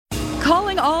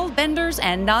Calling all benders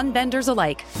and non-benders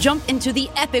alike. Jump into the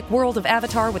epic world of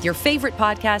Avatar with your favorite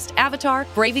podcast, Avatar: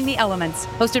 Braving the Elements.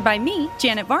 Hosted by me,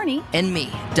 Janet Varney. And me,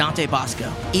 Dante Bosco.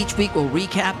 Each week we'll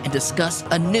recap and discuss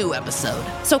a new episode.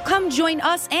 So come join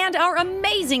us and our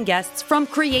amazing guests, from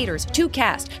creators to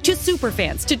cast to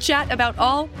superfans, to chat about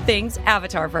all things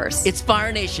Avatarverse. It's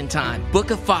Fire Nation time.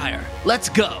 Book of Fire. Let's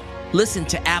go. Listen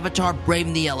to Avatar: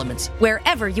 Braving the Elements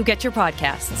wherever you get your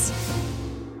podcasts.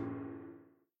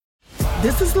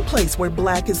 This is the place where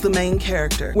Black is the main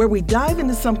character, where we dive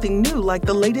into something new like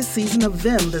the latest season of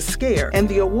Them, The Scare, and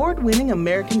the award-winning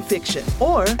American Fiction.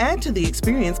 Or add to the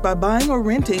experience by buying or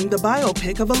renting the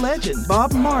biopic of a legend,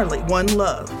 Bob Marley, One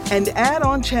Love. And add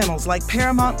on channels like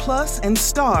Paramount Plus and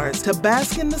Stars to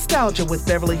bask in nostalgia with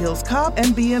Beverly Hills Cop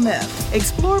and BMF.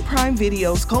 Explore Prime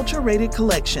Video's culture-rated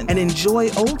collection and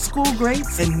enjoy old school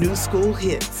greats and new school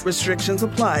hits. Restrictions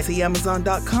apply. See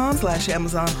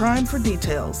Amazon.com/Amazon Prime for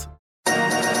details.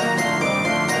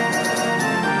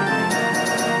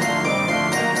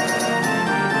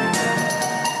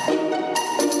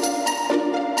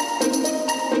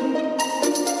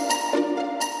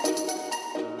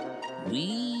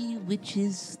 We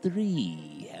Witches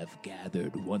 3 have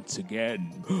gathered once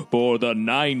again for the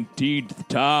 19th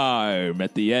time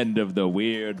at the end of the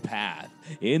Weird Path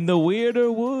in the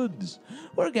Weirder Woods.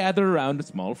 We're gathered around a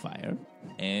small fire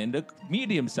and a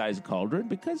medium-sized cauldron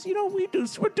because,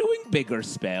 we're doing bigger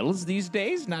spells these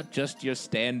days, not just your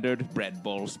standard bread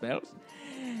bowl spells.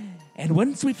 And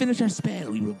once we finish our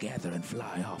spell, we will gather and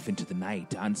fly off into the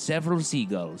night on several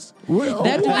seagulls. We'll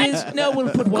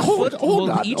put one foot.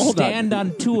 We'll each stand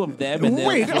on two of them and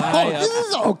then fly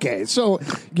up. Okay, so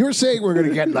you're saying we're going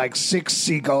to get like 6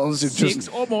 seagulls? And Six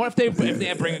or more if they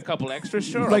bring a couple extra,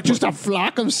 sure. Like just a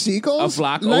flock of seagulls? A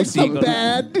flock like of seagulls. The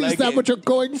band? Is that what you're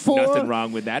going for? Nothing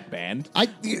wrong with that band.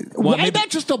 Why not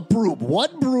just a broom?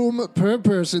 1 broom per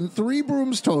person, 3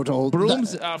 brooms total.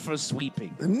 Brooms are for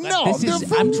sweeping. No, they're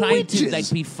for I'm trying witches.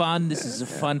 to be fun. This is a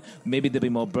fun. Maybe there'll be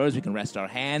more birds. We can rest our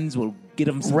hands. We'll get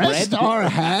them some Rest bread. our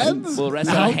hands? We'll rest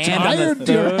How our hand on the tired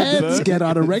do your third hands bird. get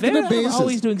on a regular I'm basis?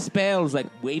 always doing spells, like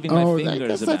waving my I fingers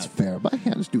guess about. that's fair. My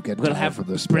hands do get We'll tired have for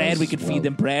this bread. spells We can as feed well.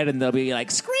 them bread, and they'll be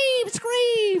like, scream,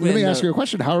 scream. Let me And, ask you a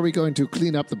question. How are we going to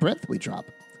clean up the breath we drop?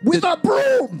 With a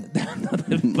broom!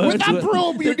 With a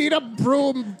broom! You need a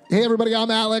broom! Hey, everybody,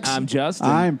 I'm Alex. I'm Justin.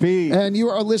 I'm Pete. And you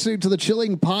are listening to the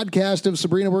chilling podcast of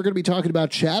Sabrina. We're going to be talking about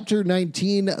Chapter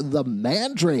 19, The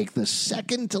Mandrake, the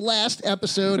second to last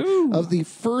episode of the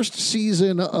first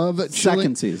season of Chilling.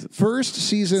 Second season. First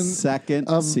season. Second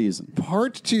of season.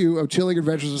 Part 2 of Chilling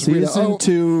Adventures of Sabrina. Season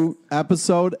 2,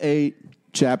 Episode 8,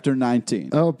 Chapter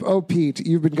 19. Oh, Pete,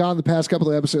 you've been gone the past couple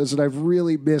of episodes, and I've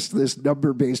really missed this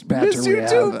number-based banter Miss we you have.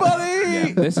 too, buddy!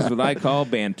 Yeah, this is what I call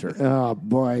banter. Oh,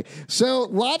 boy. So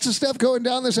lots of stuff going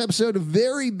down this episode. A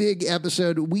very big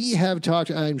episode. We have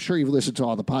talked, I'm sure you've listened to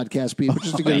all the podcasts, Pete, but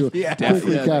just to give you a quick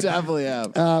recap. Definitely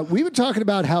have. We've been talking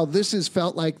about how this has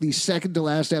felt like the second to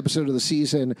last episode of the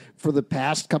season for the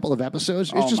past couple of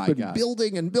episodes. It's just been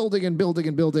building and building and building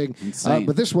and building.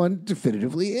 But this one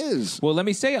definitively is. Well, let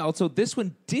me say also, this one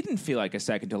didn't feel like a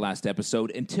second to last episode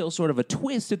until sort of a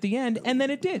twist at the end, and then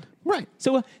it did. Right.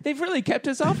 So they've really kept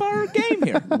us off our game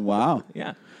here. Wow.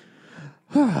 Yeah.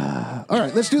 All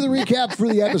right, let's do the recap for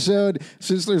the episode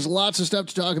since there's lots of stuff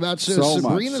to talk about. So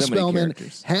Sabrina So many Spellman,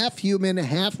 characters. half human,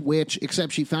 half witch,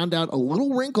 except she found out a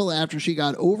little wrinkle after she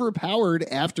got overpowered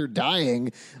after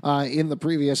dying in the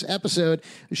previous episode.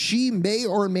 She may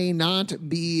or may not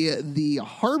be the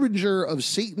harbinger of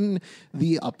Satan.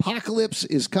 The apocalypse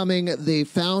is coming. They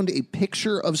found a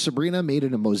picture of Sabrina made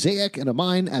in a mosaic and a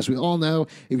mine. As we all know,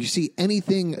 if you see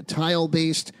anything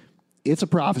tile-based, it's a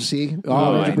prophecy. I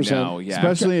 100%. know, yeah.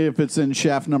 Especially if it's in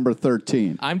shaft number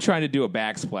 13. I'm trying to do a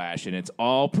backsplash, and it's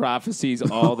all prophecies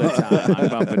all the time I'm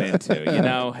bumping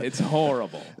into. It's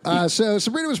horrible. So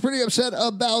Sabrina was pretty upset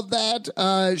about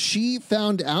that. She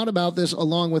found out about this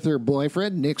along with her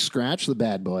boyfriend, Nick Scratch, the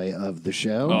bad boy of the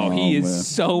show. Oh, he is man.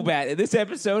 so bad. In this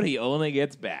episode, he only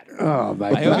gets badder. Oh, my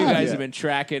I hope you God. guys have been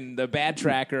tracking. The bad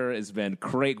tracker has been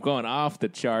going off the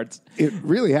charts. It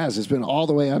really has. It's been all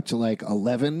the way up to like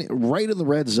 11, right in the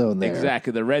red zone there.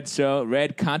 Exactly. The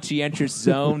red conscientious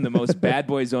zone, the most bad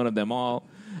boy zone of them all.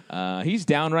 He's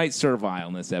downright servile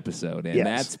in this episode, and Yes.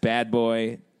 that's bad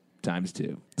boy times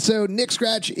 2. So Nick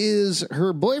Scratch is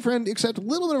her boyfriend, except a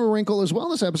little bit of a wrinkle as well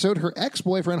this episode. Her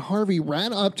ex-boyfriend, Harvey,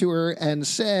 ran up to her and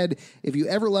said, if you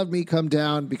ever loved me, come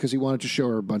down, because he wanted to show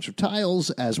her a bunch of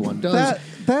tiles, as one does.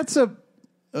 That's a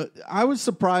I was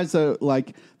surprised that,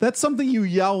 like, that's something you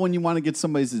yell when you want to get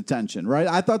somebody's attention, right?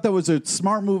 I thought that was a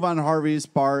smart move on Harvey's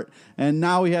part, and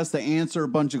now he has to answer a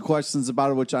bunch of questions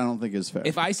about it, which I don't think is fair.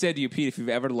 If I said to you, Pete, if you've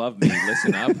ever loved me,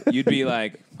 listen up, you'd be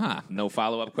like, no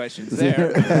follow-up questions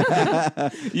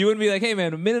there. You wouldn't be like, hey,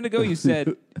 man, a minute ago you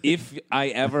said, if I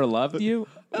ever loved you.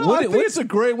 No, I think it's a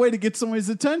great way to get somebody's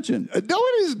attention. No,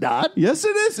 it is not. Yes,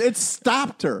 it is. It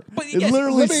stopped her. But it yes,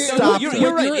 literally stopped her.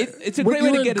 You're right. It's a great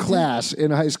way to get in class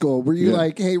in high school. Were you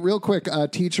like, hey, real quick,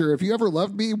 teacher, if you ever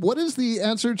loved me, what is the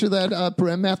answer to that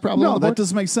math problem? No, that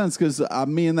doesn't make sense because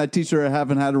me and that teacher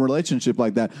haven't had a relationship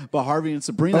like that. But Harvey and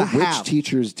Sabrina have. Which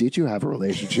teachers did you have a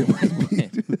relationship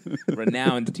with?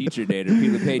 Renowned teacher dater,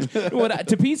 Pete LePage.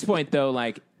 To Pete's point, though,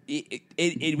 like, it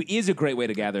is a great way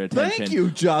to gather attention. Thank you,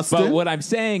 Justin. But what I'm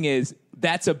saying is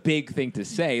that's a big thing to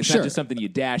say. It's not just something you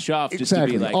dash off just to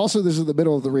be like... Also, this is the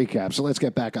middle of the recap, so let's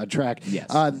get back on track. Yes.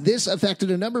 This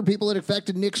affected a number of people. It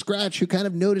affected Nick Scratch, who kind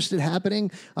of noticed it happening.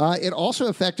 It also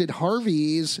affected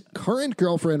Harvey's current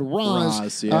girlfriend,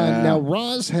 Roz. Now,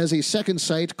 Roz has a second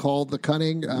site called The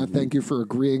Cunning. Thank you for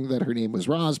agreeing that her name was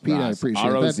Roz, Pete. I appreciate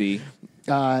R-O-Z. that.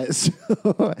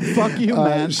 Fuck you,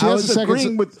 man. She I has was a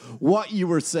agreeing with what you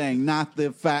were saying, not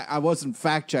the fact. I wasn't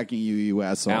fact checking you, you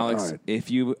asshole. Alex, if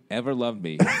you ever loved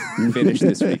me, finish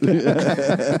this week.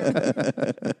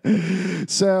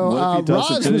 So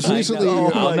Roz was recently.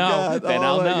 I'll know. Then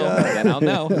I'll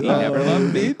know. He never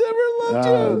loved me. He never loved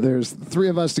you. There's three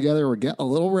of us together. We're getting a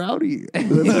little rowdy.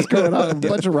 What's going on? A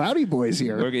bunch of rowdy boys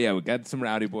here. We got some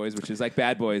rowdy boys, which is like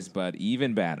Bad Boys, but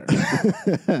even badder.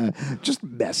 Just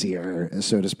messier,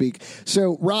 so to speak.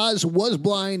 So Roz was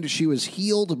blind. She was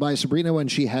healed by Sabrina when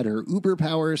she had her uber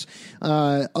powers.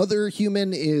 Other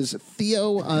human is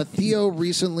Theo. Theo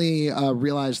recently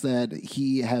realized that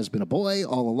he has been a boy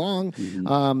all along.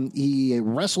 He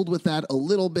wrestled with that a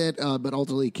little bit, but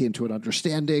ultimately came to an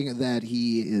understanding that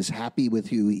he is happy with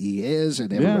who he is,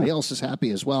 and everybody else is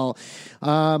happy as well.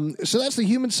 So that's the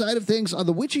human side of things. On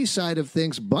the witchy side of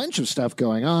things, bunch of stuff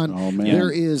going on. Oh, man.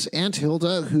 There is Aunt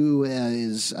Hilda, who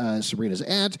is Sabrina's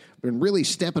aunt, been really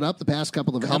stepping up the past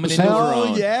couple of Coming episodes. into her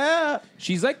own. Yeah.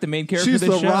 She's like the main character She's of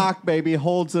the this show. rock, baby.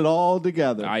 Holds it all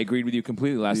together. I agreed with you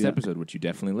completely last episode, which you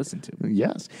definitely listened to.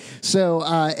 Yes. So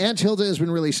Aunt Hilda has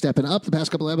been really stepping up the past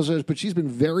couple of episodes, but she's been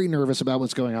very nervous about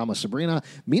what's going on with Sabrina.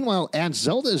 Meanwhile, Aunt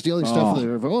Zelda is dealing stuff with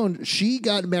her own. She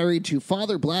got married to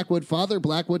Father Blackwood. Father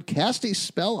Blackwood cast a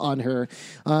spell on her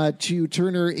to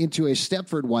turn her into a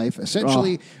Stepford wife.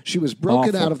 Essentially, she was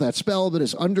broken out of that spell, but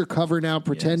is undercover now,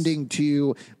 pretending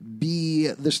to be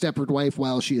the Stepford wife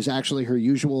while she is actually her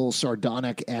usual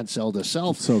sardonic Aunt Zelda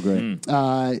self. So great.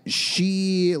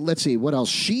 Let's see, what else?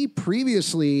 She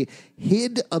previously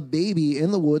hid a baby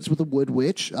in the woods with a wood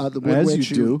witch. The wood As witch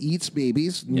you do. who eats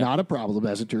babies. Not a problem,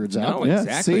 as it turns out. No, Yeah,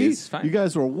 exactly. see? It's fine. You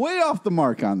guys were way off the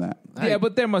mark on that. Yeah,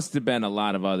 but there must have been a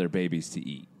lot of other babies to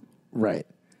eat. Right.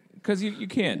 Because you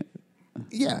can't.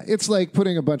 Yeah, it's like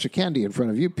putting a bunch of candy in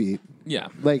front of you, Pete. Yeah.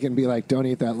 Like, and be like, don't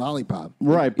eat that lollipop.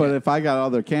 Right, but if I got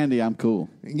other candy, I'm cool.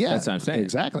 Yeah. That's what I'm saying.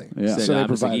 Exactly. Yeah. So So they I'm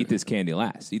just like, provide. eat this candy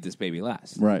last. Eat this baby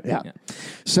last. Right. Yeah.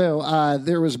 So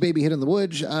there was a baby hid in the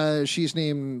woods. She's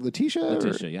named Letitia.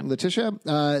 Letitia, yeah.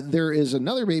 Letitia. There is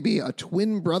another baby, a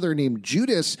twin brother named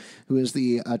Judas, who is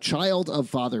the child of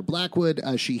Father Blackwood.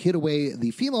 She hid away the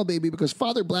female baby because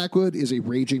Father Blackwood is a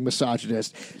raging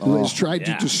misogynist who has tried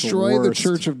to destroy the worst.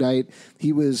 Church of Night.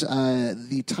 He was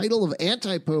the title of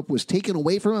anti-pope was taken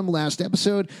away from him last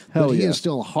episode, Hell but he yeah. is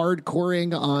still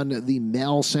hardcoring on the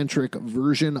male-centric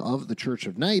version of the Church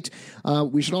of Night.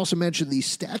 We should also mention the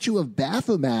statue of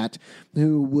Baphomet,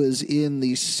 who was in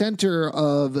the center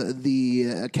of the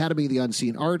Academy of the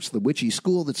Unseen Arts, the witchy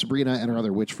school that Sabrina and her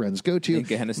other witch friends go to. In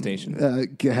Gehenna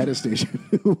Station. Gehenna Station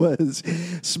was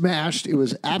smashed. It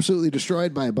was absolutely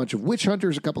destroyed by a bunch of witch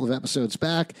hunters a couple of episodes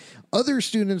back. Other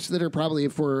students that are probably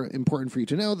important for you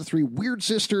to know, the three weird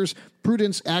sisters,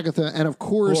 Prudence, Agatha, and of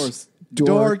course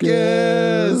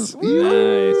Dorcas. Nice.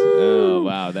 Oh,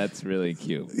 wow. That's really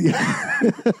cute.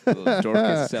 Little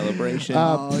Dorcas celebration.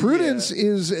 Prudence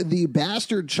is the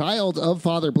bastard child of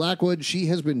Father Blackwood. She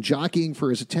has been jockeying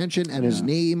for his attention and his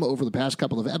name over the past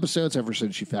couple of episodes ever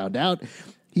since she found out.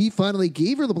 He finally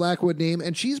gave her the Blackwood name,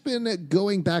 and she's been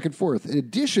going back and forth. In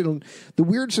addition, the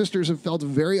Weird Sisters have felt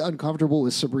very uncomfortable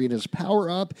with Sabrina's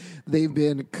power-up. They've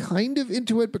been kind of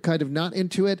into it, but kind of not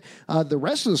into it. The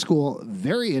rest of the school,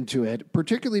 very into it,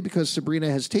 particularly because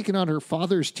Sabrina has taken on her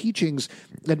father's teachings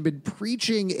and been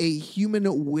preaching a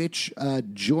human witch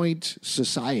joint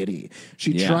society.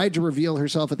 She tried to reveal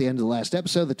herself at the end of the last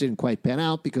episode. That didn't quite pan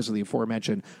out because of the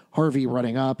aforementioned Harvey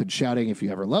running up and shouting, "If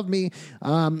you ever loved me."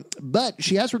 But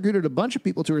she has recruited a bunch of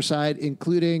people to her side,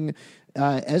 including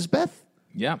Esbeth.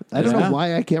 Yeah. I don't know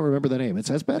why I can't remember the name. It's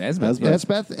Esbeth?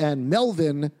 Esbeth, yeah. And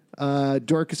Melvin,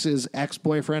 Dorcas's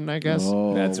ex-boyfriend, I guess.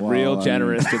 That's real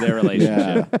generous to their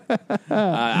relationship.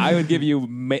 I would give you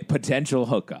potential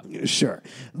hookup. Sure.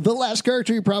 The last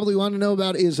character you probably want to know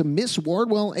about is Miss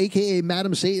Wardwell, a.k.a.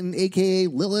 Madam Satan, a.k.a.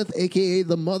 Lilith, a.k.a.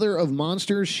 the Mother of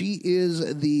Monsters. She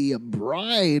is the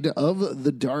bride of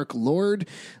the Dark Lord,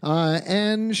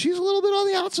 and she's a little bit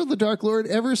on the outs of the Dark Lord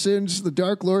ever since the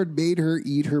Dark Lord made her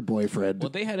eat her boyfriend. Well,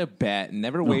 they had a bet,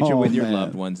 never wager with your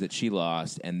loved ones, that she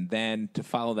lost, and then to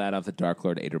follow that up, the Dark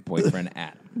Lord ate her boyfriend,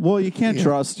 Adam. Well, you can't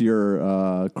trust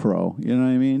your crow. You know what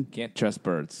I mean? Can't trust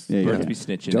birds. Yeah, Birds yeah. be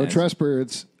snitching. Don't trust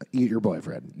birds, eat your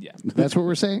boyfriend. Yeah. That's what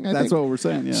we're saying, I That's think. what we're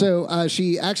saying, yeah. So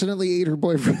she accidentally ate her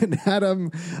boyfriend,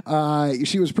 Adam.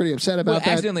 She was pretty upset about Well, that.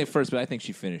 accidentally at first, but I think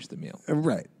she finished the meal.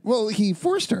 Right. Well, he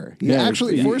forced her. He Yeah,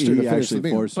 actually forced her to he finish the actually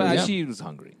meal. forced her. But Yeah. she was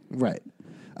hungry. Right.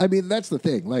 I mean, that's the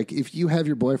thing. Like, if you have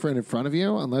your boyfriend in front of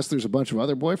you, unless there's a bunch of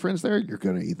other boyfriends there, you're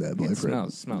going to eat that It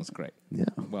boyfriend. smells great. Yeah.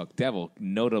 Well, Devil,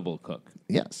 notable cook.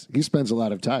 Yes. He spends a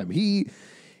lot of time. He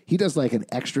does like an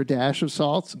extra dash of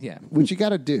salt, Yeah. which you got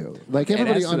to do. Like, It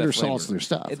everybody adds to that undersalts flavor. their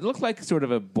stuff. It looked like sort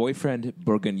of a boyfriend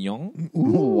bourguignon.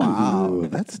 Wow.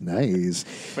 That's nice.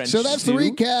 French so that's the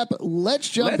stew. recap. Let's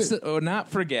jump Let's in. not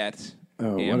forget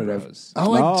What did I? Ambrose.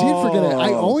 Oh, I did forget it.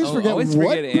 I always forget always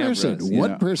what forget person. Ambrose, What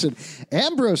yeah. person?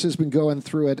 Ambrose has been going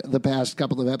through it the past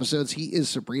couple of episodes. He is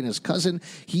Sabrina's cousin.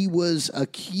 He was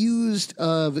accused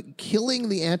of killing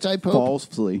the anti-pope.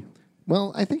 Falsely.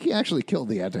 Well, I think he actually killed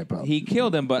the anti-pope. He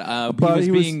killed him, but But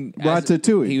he was being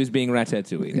Ratatouille. He was being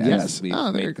Ratatouille. yes. as we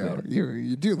Oh, there you made go. clear.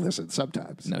 You do listen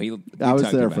sometimes. No, we I was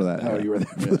talked there about for that. Oh, you were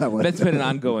there for that one. That's been an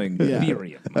ongoing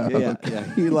theory of mine.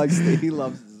 Yeah. He loves his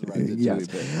Ratatouille Yes.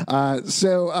 bit.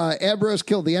 So Ambrose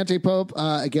killed the anti-pope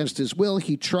against his will.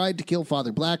 He tried to kill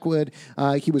Father Blackwood.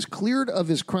 He was cleared of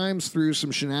his crimes through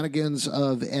some shenanigans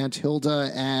of Aunt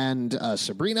Hilda and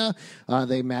Sabrina.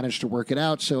 They managed to work it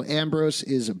out. So Ambrose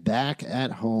is back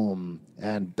at home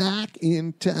and back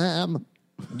in time.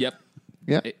 Yep.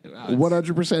 Yeah, It- wow,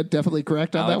 100% definitely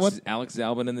correct on that one. Alex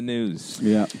Zalbin in the news.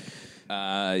 Yeah.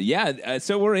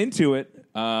 So we're into it.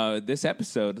 This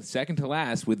episode, second to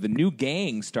last, with the new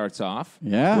gang starts off.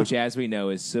 Yeah. Which, as we know,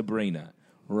 is Sabrina,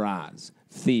 Roz,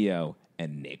 Theo,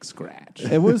 and Nick Scratch.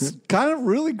 It was kind of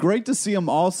really great to see them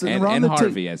all sitting And- around and the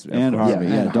Harvey, table. as- of And course. Harvey,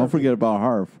 Yeah, yeah. and Don't forget about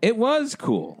Harv. It was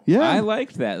cool. Yeah. I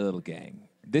liked that little gang.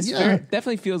 This Yeah.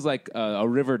 definitely feels like a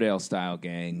Riverdale style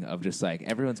gang of just like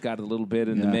everyone's got a little bit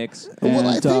in the Yeah. mix. Well,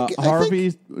 I And think-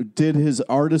 Harvey did his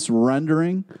artist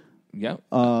rendering Yep.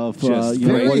 of Just you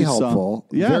know, what Very he saw. helpful.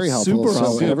 Yeah, very helpful. super So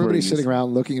helpful. everybody's Super sitting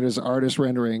around looking at his artist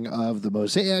rendering of the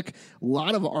mosaic. A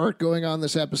lot of art going on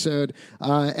this episode,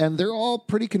 and they're all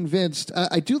pretty convinced.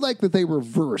 I do like that they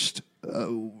reversed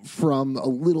from a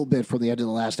little bit from the end of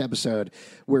the last episode,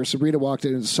 where Sabrina walked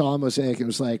in and saw a mosaic and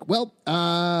was like, "Well,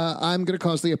 I'm going to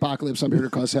cause the apocalypse. I'm here to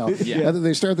cause hell." Yeah. And then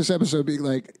they start this episode being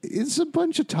like, "It's a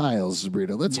bunch of tiles,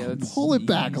 Sabrina. Let's pull it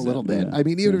back a ease little up. bit." I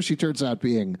mean, even if she turns out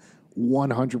being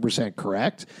 100%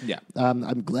 correct. Yeah.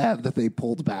 I'm glad that they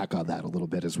pulled back on that a little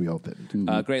bit as we opened.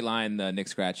 Great line Nick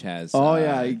Scratch has. Oh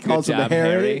yeah, he good calls him job,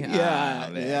 Harry. Ah,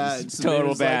 man, Yeah. it's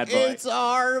total bad boy. It's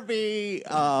Harvey.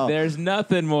 Oh. There's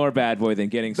nothing more bad boy than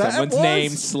getting That someone's was-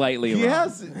 name slightly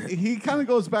wrong. He kind of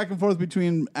goes back and forth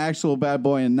between actual bad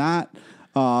boy and not.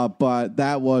 But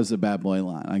that was a bad boy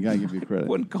line. I gotta give you credit.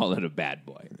 Wouldn't call it a bad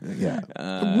boy. Yeah.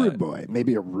 A rude boy.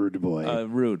 Maybe a rude boy. A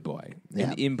rude boy. Yeah.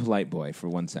 An impolite boy for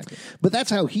 1 second. But that's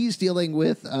how he's dealing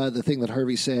with the thing that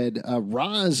Harvey said.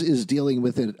 Roz is dealing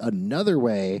with it another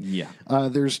way. Yeah.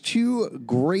 There's two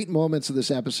great moments of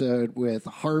this episode with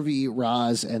Harvey,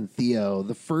 Roz, and Theo.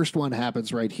 The first one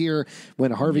happens right here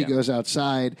when Harvey Yeah. goes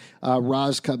outside.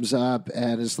 Roz comes up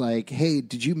and is like, "Hey,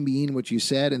 did you mean what you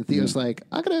said?" And Theo's like,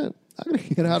 "I'm gonna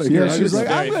get out of here." Yeah, she's like,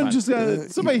 very I'm gonna fun.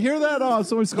 just somebody hear that? Oh,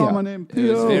 somebody's calling my name.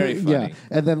 It was very funny. Yeah,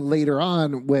 and then later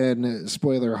on, when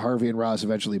spoiler, Harvey and Roz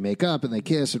eventually make up and they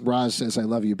kiss, and Roz says, "I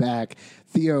love you back."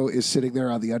 Theo is sitting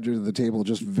there on the under of the table,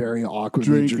 just very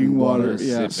awkwardly Drinking water,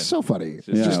 yeah. so funny.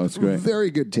 Yeah, just it was great. Very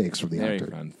good takes from the Very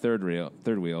actor. fun. Third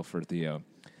wheel for Theo.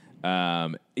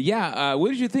 What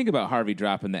did you think about Harvey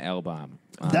dropping the L bomb?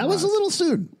 That was a little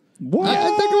soon. What? I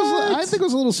think it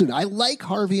was a little soon. I like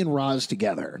Harvey and Roz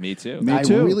together. Me too. Me I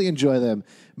too. really enjoy them,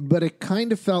 but it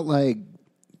kind of felt like,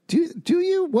 do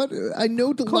you? What I know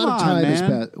a lot of on, time has man.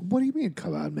 passed. What do you mean?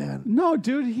 Come on, man. No,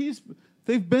 dude,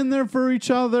 they've been there for each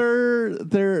other.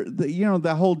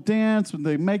 The whole dance with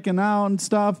the making out and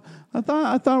stuff. I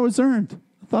thought it was earned.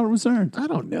 thought it was earned. I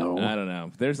don't know. I don't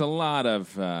know. There's a lot of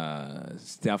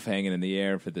stuff hanging in the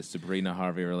air for the Sabrina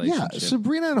Harvey relationship. Yeah,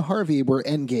 Sabrina and Harvey were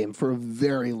endgame for a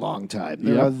very long time.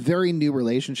 They're Yep. a very new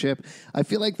relationship. I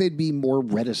feel like they'd be more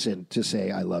reticent to say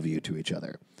 "I love you" to each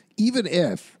other, even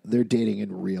if they're dating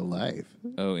in real life.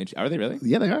 Oh, are they really?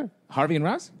 Yeah, they are. Harvey and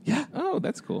Ross? Yeah. Oh,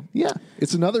 that's cool. Yeah,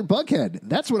 it's another Buckhead.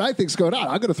 That's what I think's going on.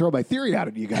 I'm going to throw my theory out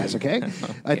at you guys, okay?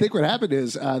 I think what happened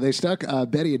is they stuck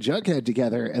Betty and Jughead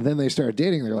together, and then they started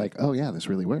dating. They're like, oh, yeah, this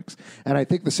really works. And I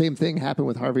think the same thing happened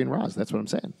with Harvey and Ross. That's what I'm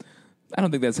saying. I don't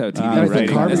think that's how TV I think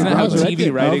writing. Harvey That's not how Ross right TV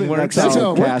there. writing works. That's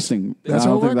how it works. casting. That's I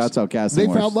how don't it think works. that's how casting They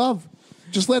works. found love.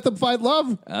 Just let them find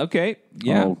love. Okay.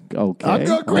 Yeah. Oh, okay. I'm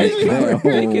going crazy.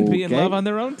 They can be in Okay. love on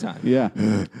their own time. Yeah.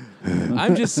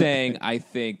 I'm just saying, I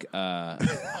think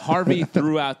Harvey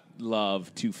threw out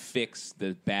love to fix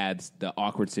the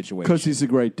awkward situation. Because he's a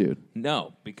great dude.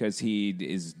 No, because he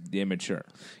is immature.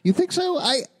 You think so?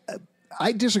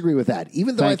 I disagree with that.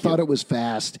 Even though Thank I thought you. it was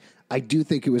fast, I do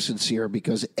think it was sincere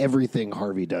because everything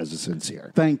Harvey does is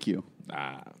sincere. Thank you.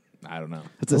 I don't know.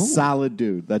 It's a solid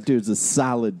dude. That dude's a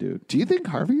solid dude. Do you think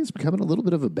Harvey is becoming a little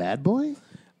bit of a bad boy?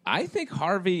 I think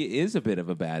Harvey is a bit of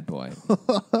a bad boy.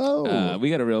 We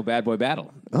got a real bad boy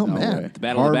battle. Oh, No man. way. The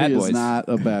battle of the Harvey bad is boys. not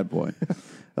a bad boy.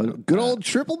 A good old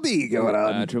Triple B going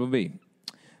on. Triple B.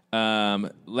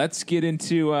 Let's get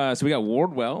into. So we got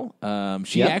Wardwell.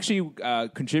 She Yep. actually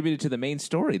contributed to the main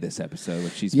story this episode,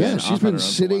 which she's Yeah, been she's off on been her own for a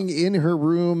sitting while. in her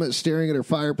room, staring at her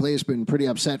fireplace, been pretty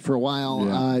upset for a while.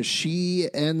 Yeah. She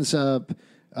ends up,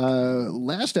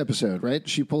 last episode, right?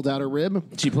 She pulled out her rib.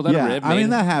 She pulled out a Yeah, rib. I mean,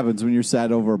 made- that happens when you're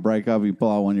sad over a breakup. You pull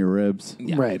out one of your ribs.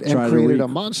 Right, Try and to created re- a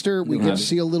monster. We get to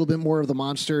see a little bit more of the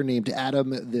monster named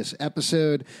Adam this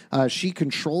episode. She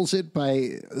controls it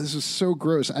by, this is so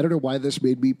gross. I don't know why this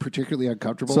made me particularly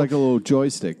uncomfortable. It's like a little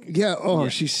joystick. Yeah. Oh,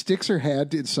 she sticks her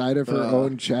hand inside of her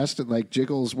own chest and like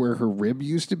jiggles where her rib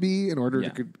used to be in order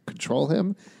to control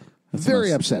him. Very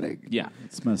messed- upsetting. Yeah.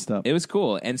 It's messed up. It was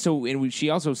cool. And so she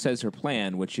also says her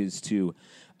plan, which is to,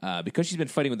 because she's been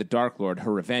fighting with the Dark Lord,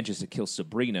 her revenge is to kill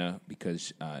Sabrina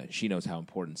because she knows how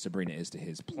important Sabrina is to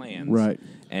his plans. Right.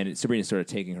 And Sabrina's sort of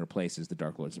taking her place as the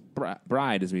Dark Lord's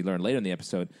bride, as we learn later in the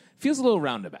episode. Feels a little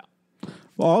roundabout.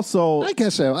 Also, I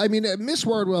guess so. I mean, Miss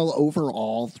Wardwell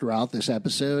overall throughout this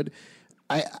episode,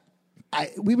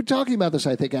 we've been talking about this,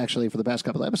 I think, actually, for the past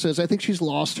couple of episodes. I think she's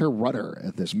lost her rudder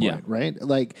at this point, Yeah. right?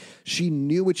 Like, she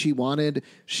knew what she wanted.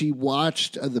 She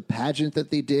watched the pageant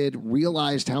that they did,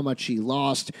 realized how much she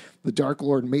lost. The Dark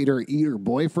Lord made her eat her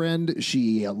boyfriend.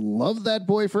 She loved that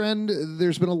boyfriend.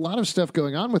 There's been a lot of stuff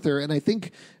going on with her, and I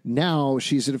think now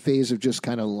she's in a phase of just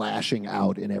kind of lashing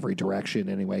out in every direction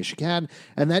any way she can,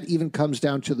 and that even comes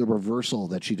down to the reversal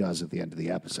that she does at the end of the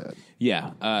episode.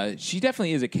 Yeah. She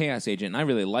definitely is a chaos agent, and I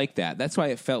really like that. That's why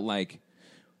it felt like.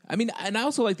 I mean, and I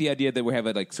also like the idea that we have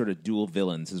like sort of dual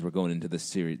villains as we're going into the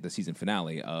season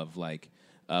finale of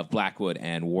Blackwood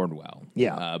and Wardwell.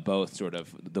 Yeah. Both sort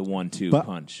of the 1-2 but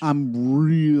punch. I'm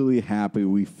really happy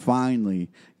we finally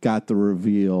got the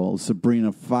reveal.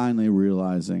 Sabrina finally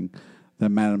realizing that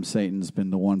Madam Satan's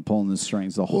been the one pulling the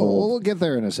strings the whole. We'll get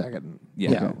there in a second.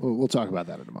 Yeah. Okay. We'll talk about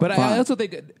that in a moment. But I also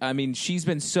think, I mean, she's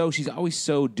always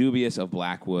so dubious of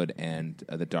Blackwood and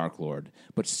the Dark Lord,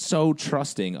 but so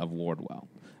trusting of Wardwell.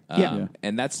 Yeah.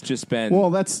 And that's just been.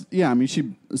 Well, I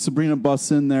mean, Sabrina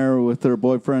busts in there with her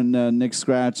boyfriend Nick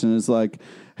Scratch and is like,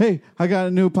 "Hey, I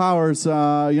got new powers.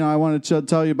 I want to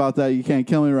tell you about that. You can't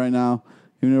kill me right now.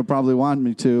 You probably want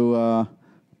me to,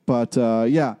 but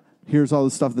yeah." Here's all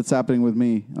the stuff that's happening with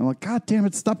me. I'm like, God damn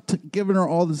it, stop giving her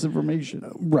all this information.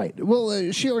 Right.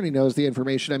 Well, she already knows the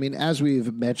information. I mean, as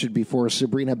we've mentioned before,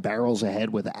 Sabrina barrels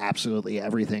ahead with absolutely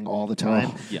everything all the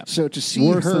time. yeah. So to see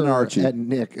Worse than her Archie. and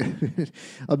Nick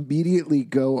immediately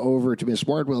go over to Miss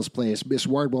Wardwell's place, Miss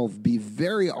Wardwell be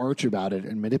very arch about it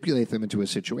and manipulate them into a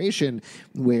situation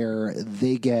where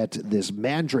they get this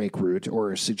mandrake root,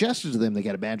 or suggested to them they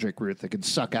get a mandrake root that can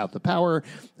suck out the power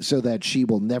so that she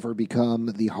will never become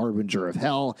the harbinger of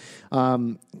hell.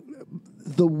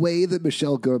 The way that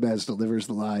Michelle Gomez delivers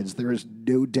the lines, there is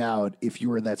no doubt if you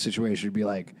were in that situation, you'd be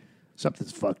like,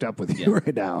 something's fucked up with you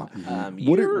right now.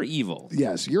 You're evil.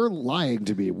 Yes, you're lying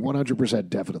to me 100%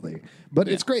 definitely. But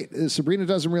it's great. Sabrina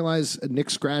doesn't realize, Nick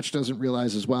Scratch doesn't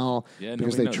realize as well, Yeah,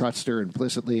 because nobody they knows. trust her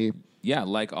implicitly. Yeah,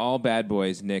 like all bad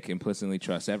boys, Nick implicitly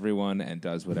trusts everyone and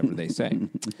does whatever they say.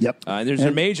 Yep. And there's a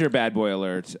major bad boy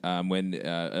alert when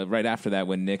right after that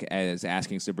when Nick is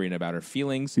asking Sabrina about her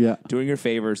feelings, Yeah. doing her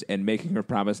favors, and making her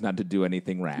promise not to do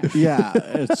anything rash.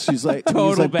 Yeah, she's like, Total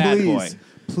he's like, bad please, boy.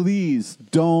 please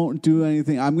don't do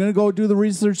anything. I'm going to go do the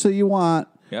research that you want.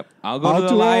 Yep, I'll go I'll to the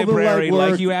do all the library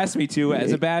legwork. like you asked me to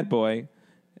as a bad boy.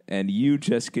 and you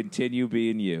just continue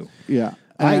being you. Yeah.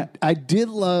 I did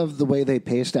love the way they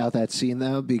paced out that scene,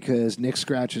 though, because Nick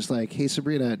Scratch is like, hey,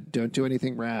 Sabrina, don't do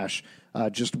anything rash.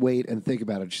 Just wait and think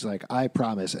about it. She's like, I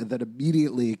promise. And then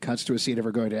immediately cuts to a scene of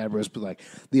her going to Ambrose, but like,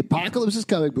 the apocalypse is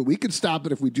coming, but we can stop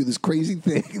it if we do this crazy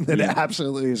thing that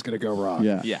absolutely is going to go wrong.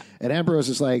 Yeah. Yeah. And Ambrose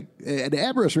is like, and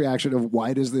Ambrose's reaction of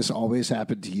why does this always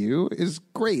happen to you is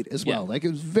great as well. Yeah. Like, it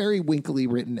was very winkily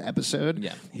written episode.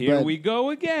 Yeah. Here but- we go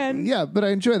again. Yeah, but I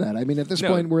enjoy that. I mean, at this No.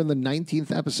 point, we're in the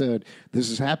 19th episode. This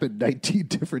has happened 19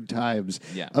 different times.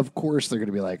 Yeah. Of course, they're going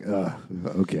to be like,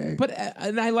 okay. But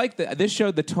and I like that this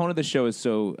show. The tone of the show is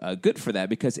so good for that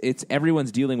because it's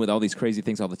everyone's dealing with all these crazy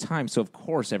things all the time. So of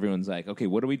course everyone's like, okay,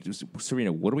 what do we do,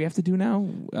 Serena? What do we have to do now?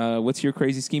 What's your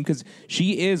crazy scheme? Because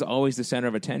she is always the center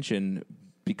of attention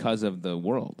because of the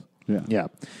world. Yeah.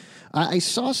 I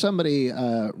saw somebody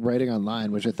writing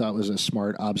online, which I thought was a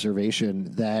smart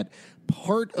observation, that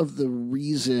part of the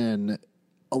reason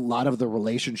a lot of the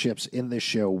relationships in this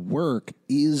show work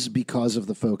is because of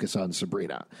the focus on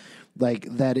Sabrina. Like,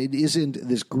 that it isn't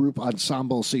this group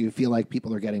ensemble so you feel like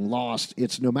people are getting lost.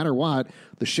 It's no matter what,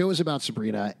 the show is about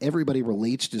Sabrina. Everybody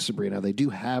relates to Sabrina. They do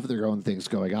have their own things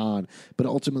going on, but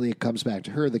ultimately it comes back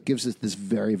to her that gives us this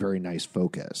very, very nice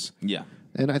focus. Yeah.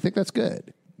 And I think that's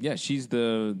good. Yeah, she's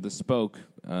the spoke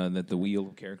that the wheel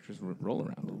of characters roll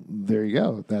around. There you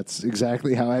go. That's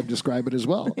exactly how I'd describe it as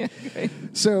well.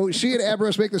 So she and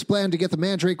Ambrose make this plan to get the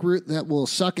Mandrake root that will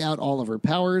suck out all of her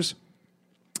powers.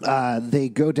 They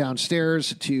go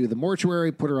downstairs to the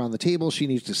mortuary, put her on the table. She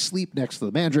needs to sleep next to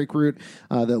the Mandrake root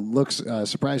that looks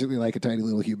surprisingly like a tiny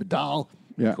little human doll.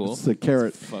 Yeah. Cool. It's the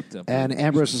carrot. Fucked up. And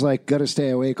Ambrose is like, gotta stay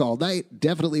awake all night.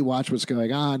 Definitely watch what's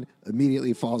going on.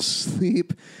 Immediately falls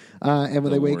asleep. And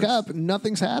when they wake worst. up,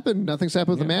 nothing's happened. Nothing's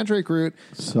happened with the Mandrake root.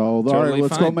 So, all right, Totally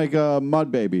let's go fine. make a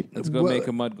mud baby. Let's go make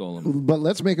a mud golem. But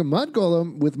let's make a mud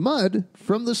golem with mud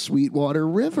from the Sweetwater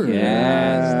River.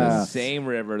 Yes, the same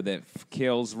river that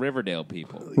kills Riverdale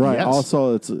people. Right. Yes.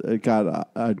 Also, it got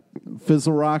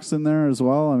fizzle rocks in there as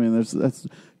well. I mean, that's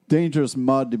dangerous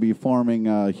mud to be forming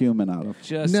a human out of.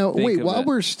 Just No, think wait. of While it.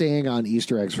 we're staying on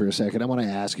Easter eggs for a second, I want to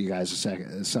ask you guys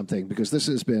something because this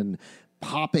has been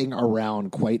popping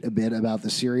around quite a bit about the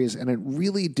series, and it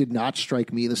really did not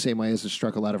strike me the same way as it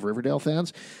struck a lot of Riverdale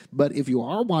fans. But if you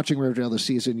are watching Riverdale this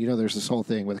season, you know there's this whole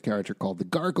thing with a character called the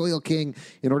Gargoyle King.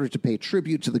 In order to pay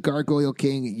tribute to the Gargoyle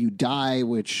King, you die,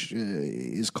 which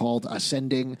is called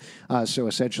ascending. So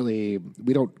essentially,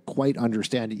 we don't quite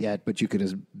understand it yet, but you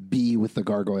could be with the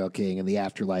Gargoyle King in the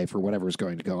afterlife or whatever is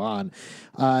going to go on.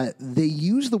 They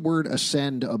use the word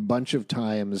ascend a bunch of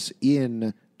times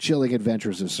in Chilling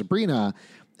Adventures of Sabrina,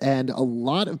 and a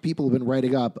lot of people have been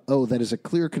writing up, oh, that is a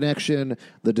clear connection.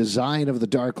 The design of the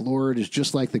Dark Lord is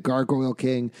just like the Gargoyle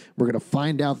King. We're going to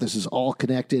find out this is all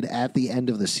connected at the end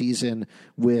of the season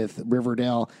with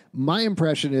Riverdale. My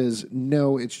impression is,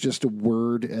 no, it's just a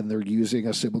word, and they're using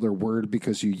a similar word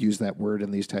because you use that word in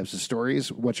these types of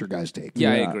stories. What's your guys' take?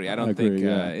 Yeah, I Yeah, agree. I I don't agree, think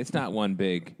yeah. it's not one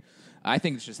big. I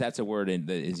think it's just that's a word that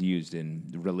is used in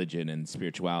religion and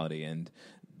spirituality, and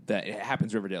that it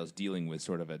happens. Riverdale is dealing with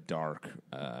sort of a dark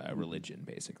religion,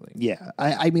 basically. Yeah.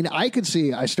 I mean, I could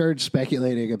see, I started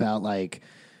speculating about, like,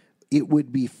 it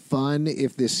would be fun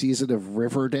if this season of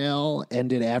Riverdale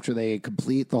ended after they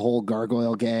complete the whole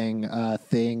Gargoyle Gang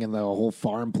thing and the whole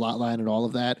farm plotline and all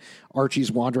of that.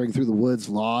 Archie's wandering through the woods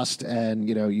lost, and,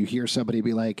 you know, you hear somebody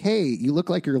be like, hey, you look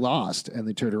like you're lost. And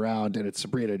they turn around, and it's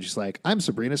Sabrina. Just like, I'm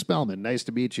Sabrina Spellman. Nice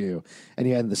to meet you. And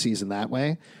you end the season that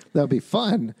way. That would be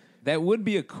fun. That would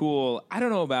be a cool. I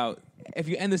don't know about if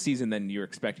you end the season, then you're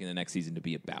expecting the next season to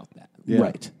be about that. Yeah.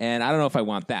 Right. And I don't know if I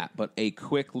want that, but a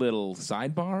quick little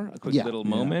sidebar, a quick Yeah. little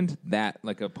moment, that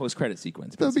like a post-credit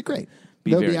sequence. That would be basically. great.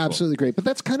 Be That would very be cool. absolutely great. But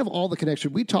that's kind of all the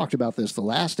connection. We talked about this the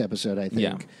last episode, I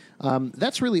think.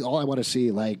 That's really all I want to see.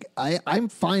 Like, I'm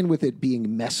fine with it being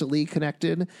messily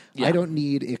connected. Yeah. I don't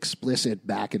need explicit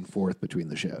back and forth between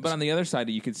the shows. But on the other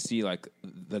side, you could see like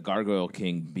the Gargoyle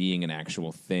King being an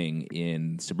actual thing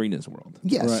in Sabrina's world.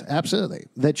 yes, Right. absolutely.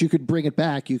 That you could bring it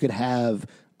back. You could have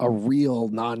a real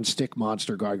non-stick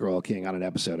monster Gargoyle King on an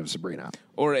episode of Sabrina.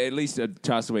 Or at least a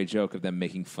toss-away joke of them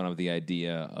making fun of the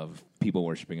idea of people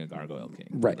worshiping a Gargoyle King.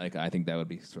 Right. Like, I think that would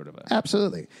be sort of a...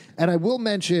 Absolutely. And I will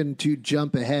mention, to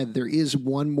jump ahead, there is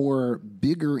one more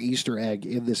bigger Easter egg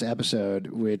in this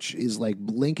episode, which is like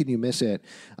blink and you miss it.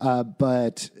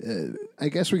 But I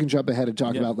guess we can jump ahead and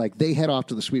talk about, like, they head off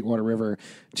to the Sweetwater River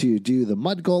to do the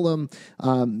mud golem.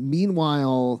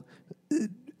 Meanwhile,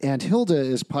 Aunt Hilda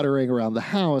is puttering around the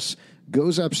house,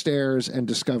 goes upstairs and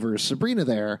discovers Sabrina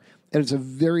there. And it's a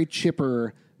very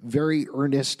chipper, very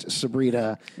earnest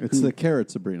Sabrina. It's the carrot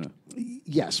Sabrina.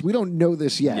 Yes, we don't know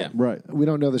this yet. Yeah. Right. We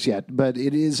don't know this yet, but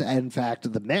it is, in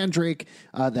fact, the Mandrake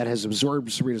that has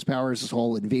absorbed Sabrina's powers, this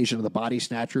whole invasion of the body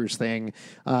snatchers thing.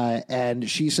 And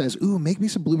she says, ooh, make me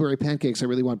some blueberry pancakes. I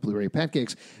really want blueberry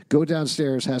pancakes. Go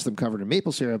downstairs, has them covered in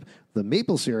maple syrup. The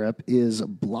maple syrup is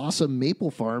Blossom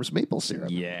Maple Farms maple syrup.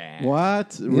 Yeah.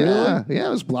 What? Really? Yeah, it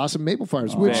was Blossom Maple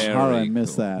Farms, which Very How did I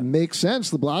miss cool. that? makes sense.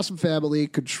 The Blossom family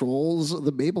controls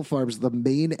the maple farms, the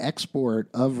main export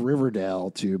of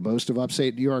Riverdale to most of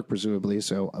upstate New York, presumably.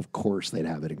 So, of course, they'd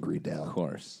have it in Greendale. Of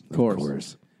course. Of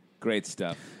course. Great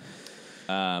stuff.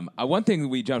 One thing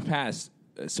we jumped past,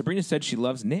 Sabrina said she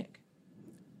loves Nick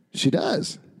She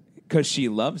does. because she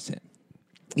loves him.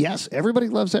 Yes, everybody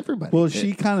loves everybody. Well,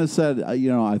 she kind of said,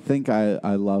 I think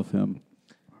I love him.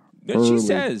 But Early.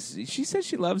 she says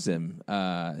she loves him.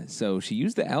 So she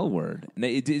used the L word. Now,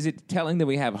 is it telling that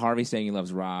we have Harvey saying he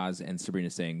loves Roz and Sabrina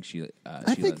saying she?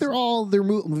 I think they're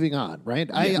moving on, right?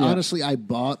 Honestly, I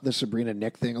bought the Sabrina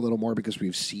Nick thing a little more because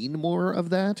we've seen more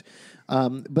of that.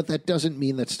 But that doesn't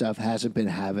mean that stuff hasn't been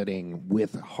happening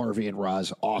with Harvey and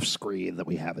Roz off screen that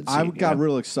we haven't seen. I got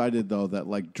real excited, though, that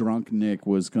like drunk Nick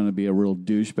was going to be a real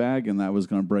douchebag and that was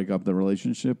going to break up the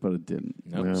relationship, but it didn't.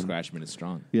 No, Scratchman is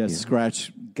strong. Yes,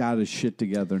 Scratch got his shit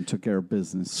together and took care of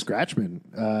business.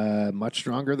 Scratchman, much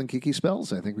stronger than Kiki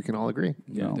Spells. I think we can all agree.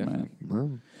 Yeah, Oh, definitely.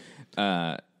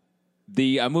 man.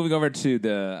 Moving over to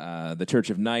the Church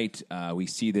of Night, we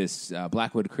see this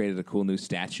Blackwood created a cool new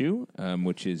statue,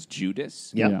 which is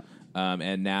Judas. Yep. Yeah.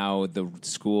 And now the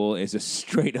school is a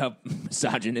straight up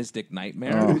misogynistic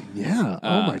nightmare. Yeah.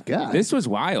 Oh, my God. This was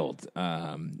wild.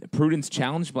 Prudence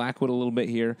challenged Blackwood a little bit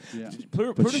here. Yeah.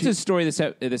 Prudence's story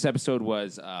this episode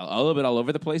was a little bit all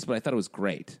over the place, but I thought it was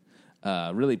great.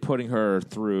 Really putting her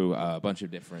through a bunch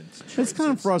of different. It's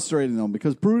kind of frustrating, though,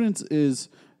 because Prudence is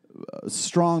a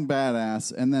strong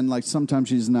badass, and then like sometimes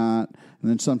she's not,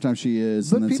 and then sometimes she is.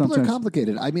 But and then people sometimes, are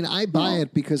complicated. I mean, I buy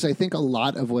it because I think a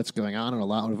lot of what's going on and a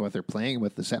lot of what they're playing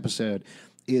with this episode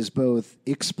is both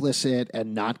explicit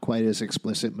and not quite as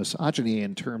explicit misogyny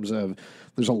in terms of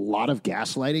there's a lot of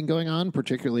gaslighting going on,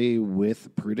 particularly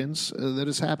with Prudence that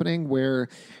is happening, where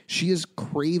she is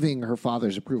craving her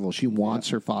father's approval. She wants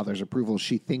her father's approval.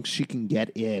 She thinks she can get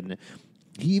in.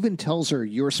 He even tells her,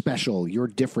 you're special, you're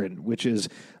different, which is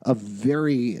a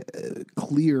very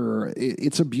clear,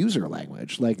 it's abuser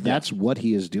language. Like, that's what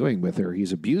he is doing with her.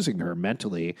 He's abusing her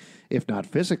mentally, if not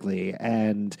physically.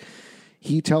 And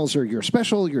he tells her, you're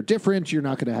special, you're different, you're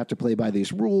not going to have to play by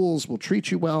these rules, we'll treat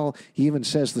you well. He even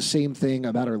says the same thing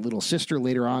about her little sister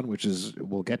later on, which is,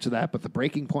 we'll get to that, but the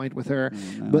breaking point with her.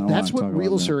 But that's what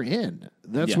reels her in.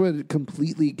 That's what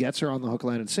completely gets her on the hook,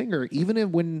 line, and sinker,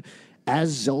 even when... as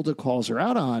Zelda calls her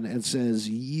out on and says,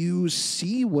 you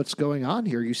see what's going on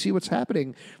here. You see what's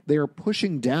happening. They are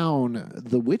pushing down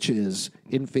the witches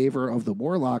in favor of the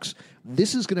warlocks.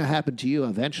 This is going to happen to you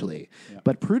eventually. Yeah.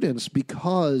 But Prudence,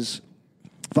 because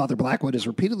Father Blackwood has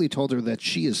repeatedly told her that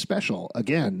she is special,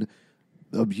 again,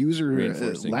 abuser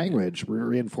language,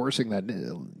 reinforcing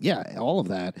that, all of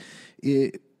that,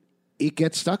 it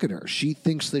gets stuck in her. She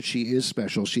thinks that she is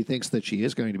special. She thinks that she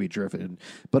is going to be driven.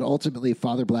 But ultimately,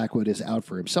 Father Blackwood is out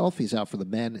for himself. He's out for the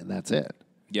men, and that's it.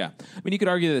 Yeah. I mean, you could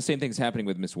argue that the same thing's happening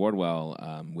with Miss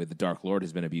Wardwell, with the Dark Lord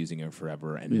has been abusing her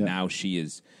forever, and now she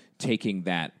is taking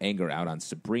that anger out on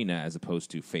Sabrina as opposed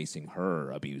to facing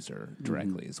her abuser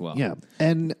directly as well. Yeah.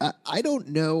 And I don't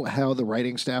know how the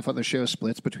writing staff on the show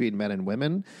splits between men and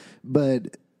women,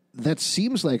 but that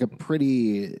seems like a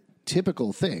pretty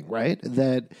typical thing, right?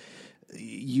 That...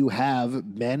 you have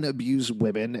men abuse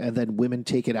women and then women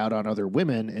take it out on other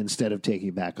women instead of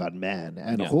taking back on men.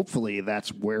 And hopefully that's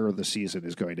where the season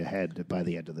is going to head by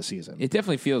the end of the season. It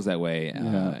definitely feels that way,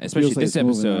 especially this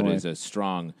episode is a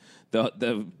strong...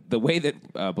 The way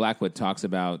that Blackwood talks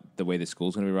about the way the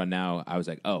school's going to be run now, I was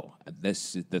like,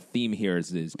 the theme here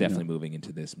is definitely moving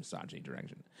into this misogyny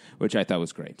direction, which I thought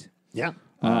was great. Yeah.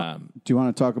 do you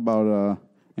want to talk about...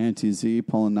 Auntie Z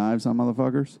pulling knives on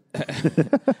motherfuckers?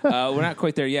 We're not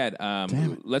quite there yet.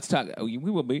 Let's talk. We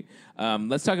will be.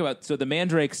 Let's talk about the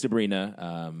Mandrake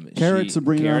Sabrina. Carrot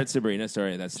Sabrina.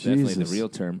 Sorry, that's definitely the real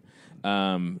term.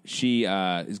 She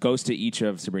goes to each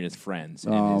of Sabrina's friends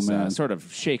and is sort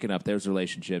of shaking up their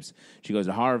relationships. She goes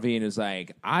to Harvey and is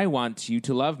like, I want you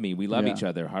to love me. We love each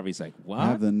other. Harvey's like, what? I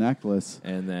have the necklace.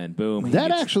 And then boom.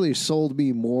 That actually sold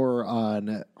me more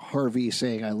on Harvey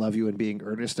saying I love you and being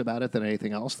earnest about it than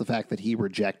anything else. The fact that he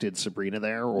rejected Sabrina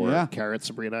there, or Carrot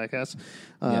Sabrina, I guess.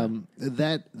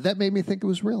 That made me think it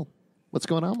was real. What's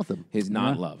going on with him? His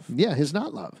not love. Yeah, his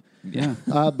not love. Yeah.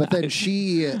 But then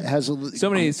she has So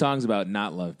many songs about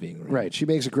not love being real. Right. She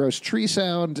makes a gross tree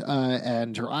sound,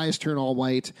 and her eyes turn all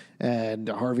white, and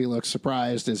Harvey looks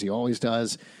surprised, as he always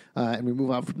does, and we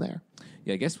move on from there.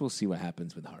 Yeah, I guess we'll see what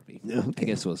happens with Harvey. I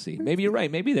guess we'll see. Maybe you're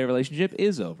right. Maybe their relationship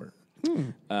is over.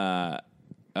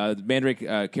 Mandrake,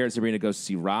 Carrot Sabrina goes to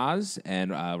see Roz,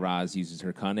 and Roz uses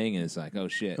her cunning and is like, "Oh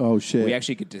shit! Oh, shit." We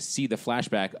actually get to see the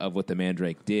flashback of what the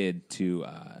Mandrake did to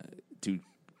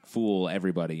fool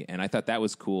everybody, and I thought that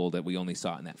was cool that we only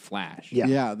saw it in that flash.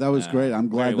 Yeah. That was great. I'm very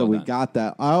glad that well we done. got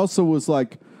that. I also was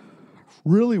like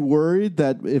really worried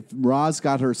that if Roz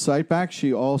got her sight back,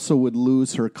 she also would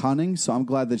lose her cunning. So I'm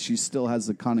glad that she still has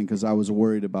the cunning because I was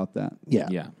worried about that. Yeah.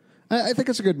 Yeah. I think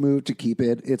it's a good move to keep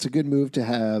it. It's a good move to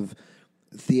have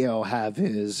Theo have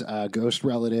his ghost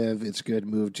relative. It's a good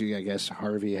move to, I guess,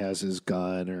 Harvey has his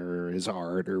gun or his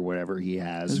art or whatever he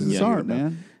has. This is art,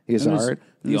 man. His And art.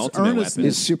 The his ultimate earnestness. weapon.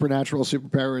 His supernatural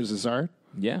superpower is his art.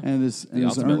 Yeah. And his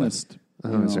ultimate earnest.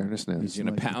 Oh, his earnestness. He's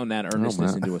going to pound that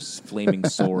earnestness into a flaming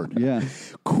sword. Yeah.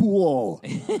 Cool.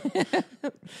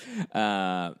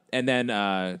 And then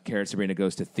Carrot Sabrina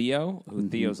goes to Theo, who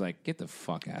Theo's like, "Get the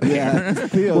fuck out of here." Yeah.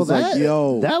 Theo's like,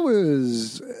 yo. That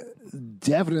was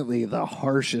definitely the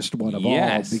harshest one of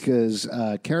Yes. all because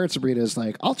Carrot Sabrina is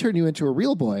like, I'll turn you into a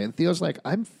real boy. And Theo's like,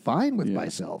 I'm fine with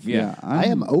myself. Yeah. I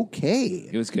am okay.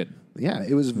 It was good. Yeah,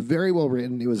 it was very well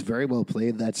written. It was very well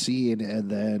played, that scene. And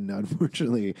then,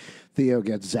 unfortunately, Theo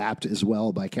gets zapped as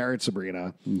well by Carrot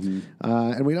Sabrina.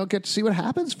 And we don't get to see what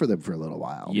happens for them for a little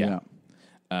while. Yeah.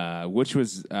 Which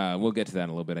was, we'll get to that in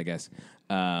a little bit, I guess.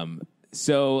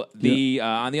 So the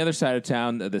on the other side of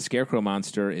town, the Scarecrow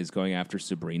monster is going after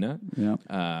Sabrina.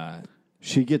 Yeah.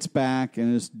 She gets back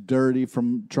and is dirty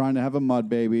from trying to have a mud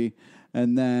baby.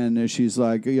 And then she's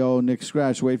like, yo, Nick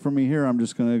Scratch, wait for me here. I'm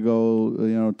just going to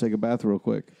go, take a bath real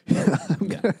quick.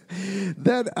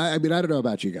 Then, I mean, I don't know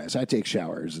about you guys. I take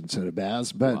showers instead of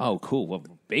baths, but Oh, cool. Well,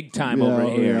 big time Yeah, over oh,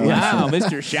 here. yeah. Wow,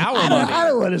 Mr. Shower I Money.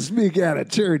 don't want to speak out of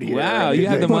turn here. Wow, or you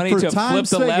have the anything. money for to flip time's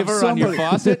the sake, if lever on your somebody-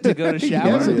 faucet to go to shower?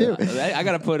 Yes, I do. I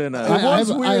got to put in a... I was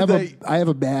have, weird I, have that- I have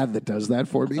a man that does that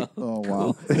for me. Oh,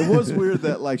 wow. It was weird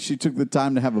that, she took the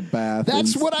time to have a bath.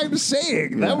 That's and- what I'm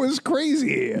saying. That was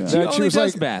crazy. That She only was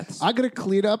does like, baths. I'm going to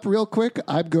clean up real quick.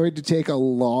 I'm going to take a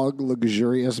long,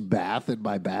 luxurious bath in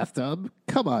my bathtub.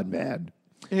 Come on, man.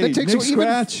 Hey, that takes Nick even,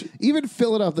 Scratch. even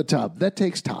filling up the tub. That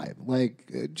takes time.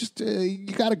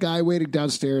 You got a guy waiting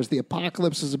downstairs. The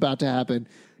apocalypse is about to happen.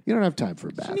 You don't have time for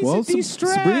a bath. Well,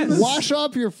 de-stress. Sabrina's- Wash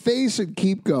off your face and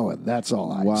keep going. That's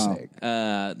all I'm Wow.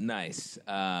 saying. Nice.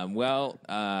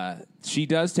 She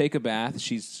does take a bath.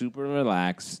 She's super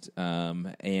relaxed,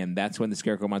 and that's when the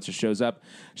Scarecrow monster shows up.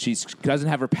 She doesn't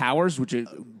have her powers, which is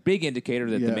a big indicator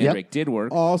that the Yeah. Mandrake did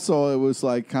work. Also, it was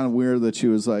kind of weird that she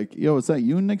was like, yo, is that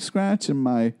you, Nick Scratch? And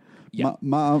my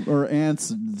mom or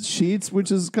aunt's sheets,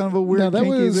 which is kind of a weird Now, that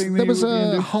kinky was thing. that you was would be a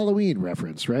into. Halloween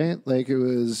reference, right? Like it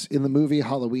was in the movie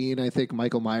Halloween. I think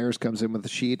Michael Myers comes in with a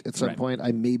sheet at some Right. point.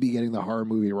 I may be getting the horror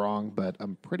movie wrong, but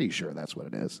I'm pretty sure that's what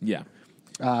it is. Yeah.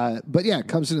 But yeah,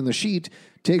 comes in the sheet,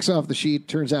 takes off the sheet.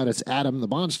 Turns out it's Adam the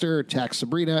monster, attacks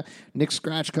Sabrina. Nick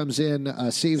Scratch comes in,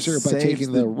 saves her by Saves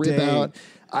taking the rib day. out.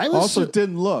 I was Also,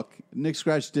 didn't look. Nick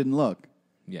Scratch didn't look.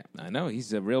 Yeah, I know.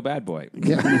 He's a real bad boy.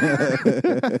 yeah.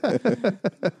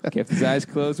 Kept his eyes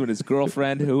closed when his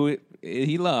girlfriend, who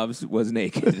he loves, was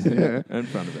naked in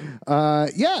front of him.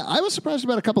 Yeah, I was surprised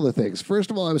about a couple of things.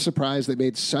 First of all, I was surprised they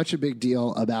made such a big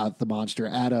deal about the monster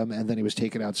Adam, and then he was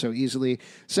taken out so easily.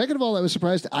 Second of all, I was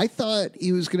surprised. I thought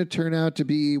he was going to turn out to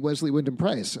be Wesley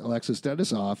Wyndham-Pryce, Alexis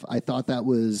Denisoff. I thought that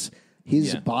was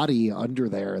his body under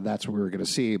there, and that's what we were going to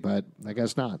see, but I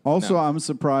guess not. Also, I'm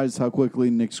surprised how quickly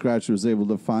Nick Scratch was able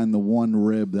to find the one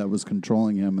rib that was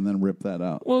controlling him and then rip that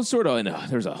out. Well, sort of.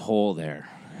 There's a hole there.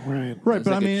 Right. Right, It's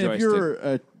but like I a mean, if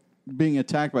you're being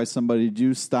attacked by somebody, do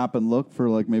you stop and look for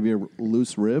maybe a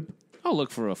loose rib? I'll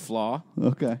look for a flaw.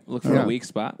 Okay. Look for a weak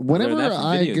spot. Whenever Learned that from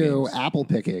I video go games. apple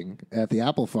picking at the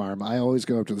apple farm, I always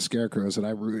go up to the scarecrows and I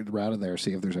root around in there,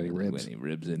 see if there's any ribs. Any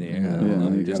ribs in here?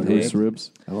 You Just got loose ribs.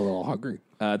 I'm a little hungry.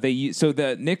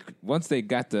 Nick, once they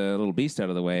got the little beast out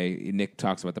of the way, Nick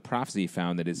talks about the prophecy he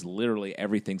found that is literally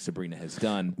everything Sabrina has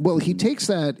done. Well, he takes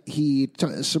that.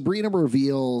 Sabrina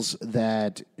reveals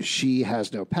that she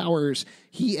has no powers.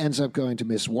 He ends up going to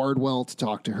Miss Wardwell to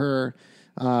talk to her.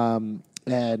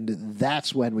 And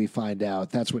that's when we find out.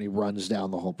 That's when he runs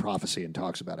down the whole prophecy and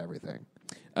talks about everything.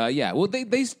 Yeah, well,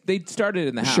 they started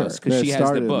in the Sure. house because she has the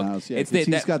Started in book. house, yeah, It's 'cause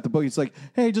that he's got the book. He's like,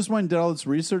 hey, just went and did all this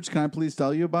research. Can I please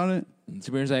tell you about it?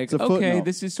 Sabrina's like, It's a okay, footnote.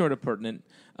 this is sort of pertinent.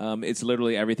 It's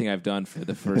literally everything I've done for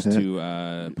the first two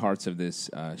parts of this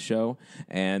show.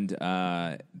 And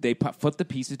they put the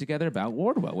pieces together about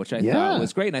Wardwell, which I thought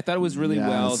was great. And I thought it was really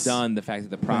well Yes. done, the fact that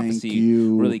the prophecy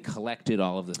you. really collected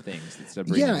all of the things that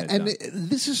Sabrina Yeah, had and done.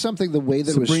 this is something, the way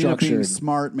that it was Sabrina being structured.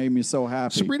 smart made me so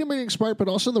happy. Sabrina being smart, but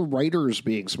also the writers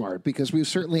being smart, because we've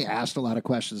certainly asked a lot of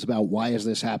questions about why is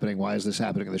this happening? Why is this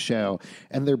happening in the show?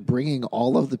 And they're bringing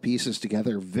all of the pieces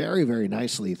together very, very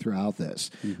nicely throughout this.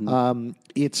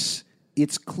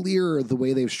 It's clear the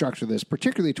way they've structured this,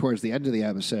 particularly towards the end of the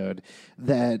episode,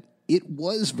 that it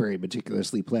was very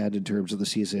meticulously planned in terms of the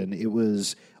season. It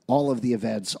was all of the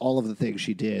events, all of the things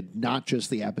she did, not just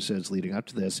the episodes leading up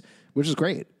to this, which is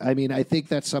great. I mean, I think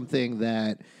that's something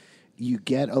that you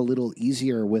get a little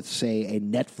easier with, say, a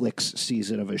Netflix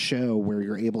season of a show where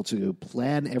you're able to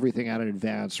plan everything out in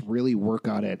advance, really work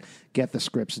on it, get the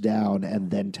scripts down, and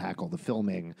then tackle the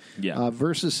filming. Yeah.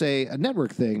 Versus, say, a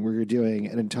network thing where you're doing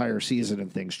an entire season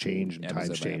and things change and Episode times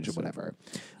by change and episode. whatever.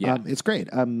 Yeah. It's great.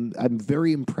 I'm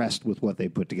very impressed with what they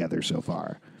put together so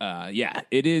far. Yeah,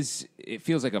 it is. It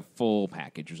feels like a full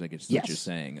package, like it's what Yes. you're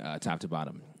saying, top to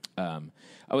bottom.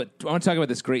 I want to talk about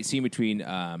this great scene between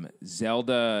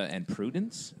Zelda and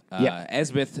Prudence.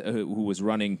 Esbeth, who was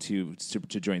running to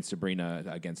join Sabrina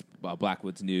against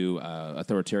Blackwood's new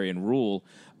authoritarian rule,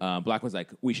 Blackwood's like,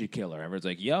 we should kill her. Everyone's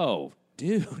like, yo,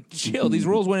 dude, chill. These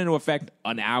rules went into effect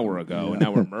an hour ago, and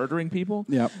now we're murdering people.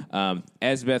 Yep.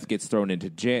 Esbeth gets thrown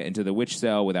into the witch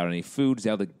cell without any food.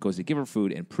 Zelda goes to give her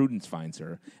food, and Prudence finds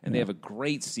her. And they have a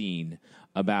great scene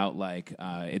about, like,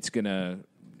 it's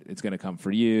gonna come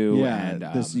for you. Yeah,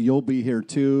 And you'll be here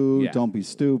too. yeah. Don't be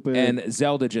stupid. and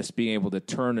Zelda just being able to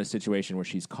turn a situation where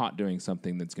she's caught doing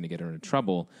something that's going to get her into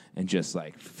trouble and just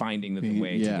like finding the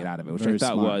way to get out of it, which I very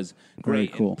thought smart. was Very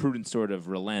great. cool. And Prudence sort of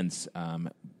relents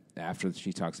after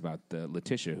she talks about the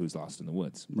Letitia who's lost in the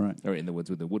woods, Right. or in the woods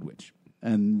with the wood witch.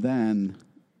 And then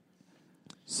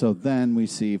we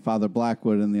see Father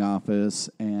Blackwood in the office,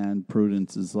 and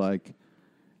Prudence is like,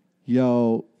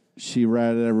 yo, she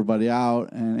ratted everybody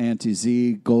out, and Auntie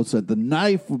Z goes at the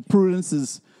knife with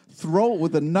Prudence's throat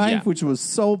with a knife, Yeah. which was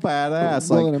so badass.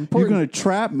 Well, like, an important- you're going to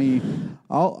trap me.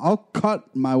 I'll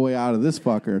cut my way out of this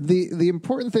fucker. The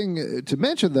important thing to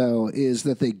mention, though, is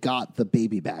that they got the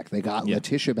baby back. They got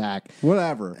Letitia back.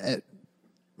 Whatever.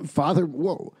 Father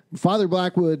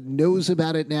Blackwood knows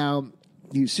about it now.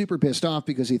 He's super pissed off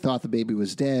because he thought the baby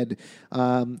was dead.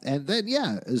 And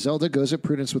then, Zelda goes at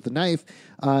Prudence with the knife.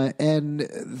 And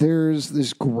there's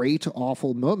this great,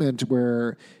 awful moment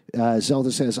where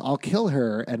Zelda says, I'll kill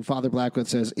her. And Father Blackwood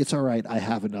says, it's all right. I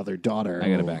have another daughter. I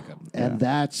got to back up. And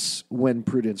that's when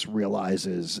Prudence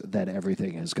realizes that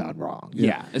everything has gone wrong.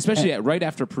 Yeah, especially right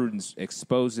after Prudence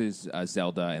exposes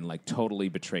Zelda and like totally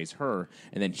betrays her,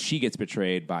 and then she gets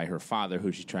betrayed by her father,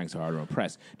 who she's trying so hard to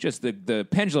impress. Just the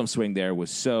pendulum swing there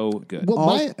was so good.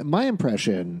 Well, my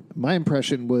impression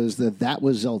was that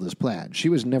was Zelda's plan. She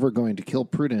was never going to kill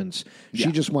Prudence.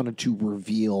 She just wanted to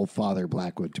reveal Father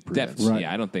Blackwood to Prudence. Definitely,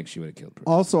 yeah, I don't think she would have killed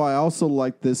Prudence. I also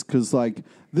like this because, like,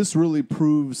 this really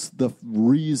proves the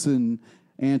reason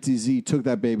Auntie Z took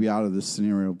that baby out of this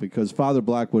scenario, because Father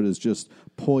Blackwood is just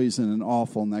poison and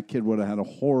awful, and that kid would have had a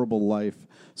horrible life.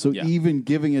 So even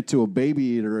giving it to a baby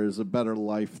eater is a better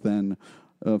life than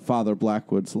Father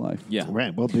Blackwood's life. Yeah,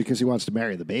 Right. Well, because he wants to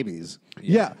marry the babies.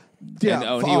 Yeah. Yeah.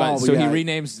 And, he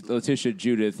renames Letitia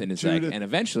Judith, and it's like, and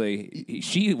eventually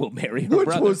she will marry her Which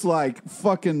brother. was like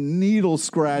fucking needle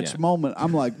scratch Yeah. moment.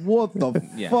 I'm like, what the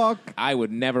fuck? I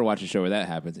would never watch a show where that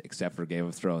happens, except for Game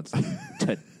of Thrones.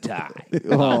 To die,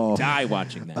 I'll die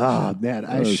watching that. Oh, man.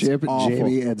 I was ship awful.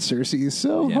 Jamie and Cersei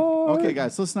so Yeah. hard. Okay,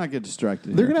 guys, let's not get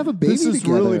distracted. They're here. gonna have a baby This is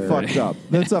together. really fucked up.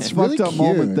 That's a It's fucked really up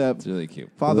moment cute. that It's really cute.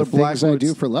 Father The things I Blackwood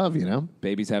do for love, you know?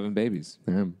 Babies having babies.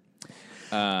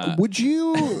 Would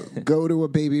you go to a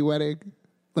baby wedding?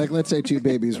 Like, let's say two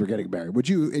babies were getting married. Would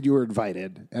you, and you were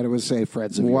invited, and it was, say,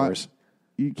 friends of yours.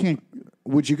 You can't.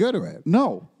 Would you go to it?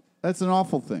 No, that's an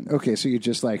awful thing. Okay, so you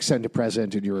just, like, send a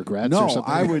present and you regrets No, or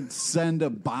something? I would send a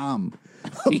bomb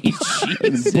Jesus.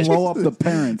 and blow up the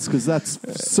parents because that's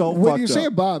so When fucked you say a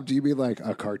up. bomb, do you mean, like,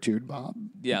 a cartoon bomb?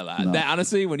 Yeah, that,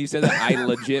 honestly, when you said that, I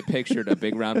legit pictured a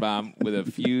big round bomb with a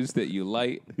fuse that you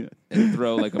light and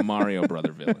throw like a Mario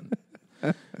Brother villain.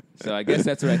 So I guess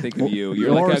that's what I think of you. You're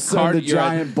Or like a send a you're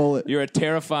giant bullet. You're a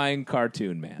terrifying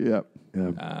cartoon man.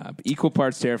 Yep. Equal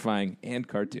parts terrifying and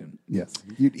cartoon. Yes.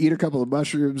 You'd eat a couple of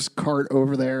mushrooms, cart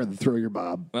over there, and throw your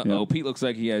bomb. Uh-oh, Pete looks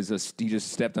like he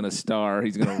just stepped on a star.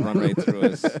 He's going to run right through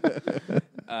us.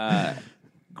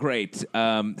 great.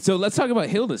 So let's talk about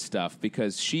Hilda's stuff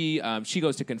because she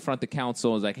goes to confront the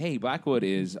council and is like, hey, Blackwood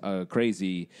is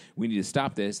crazy. We need to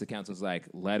stop this. The council's like,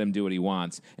 let him do what he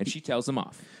wants. And she tells him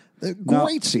off.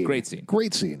 Great scene. Great scene.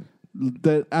 Great scene.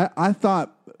 That I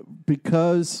thought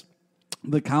because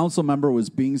the council member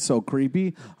was being so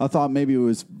creepy, I thought maybe it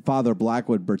was Father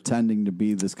Blackwood pretending to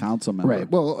be this council member. Right.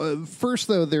 Well, first,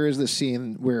 though, there is this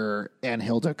scene where Anne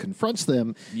Hilda confronts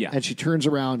them, and she turns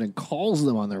around and calls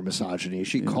them on their misogyny.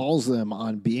 She calls them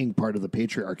on being part of the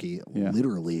patriarchy,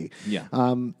 literally. Yeah.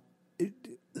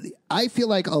 I feel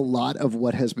like a lot of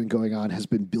what has been going on has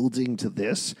been building to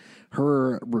this.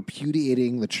 Her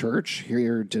repudiating the church,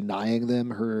 her denying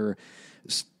them, her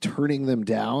turning them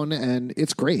down, and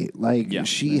it's great.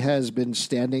 She has been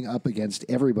standing up against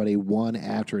everybody one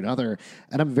after another,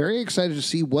 and I'm very excited to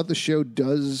see what the show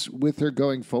does with her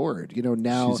going forward.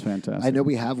 Now she's fantastic. I know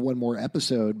we have one more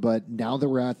episode, but now that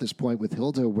we're at this point with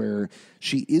Hilda where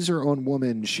she is her own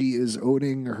woman, she is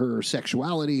owning her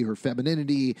sexuality, her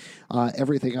femininity,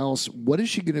 everything else. What is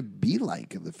she going to be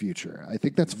like in the future? I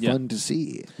think that's fun to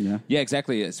see. Yeah,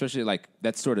 exactly. Especially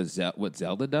that's sort of what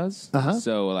Zelda does.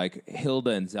 So Hilda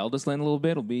and Zelda's land a little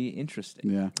bit will be interesting.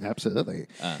 Yeah, absolutely.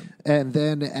 And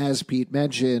then, as Pete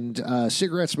mentioned,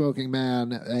 cigarette smoking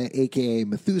man, aka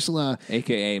Methuselah,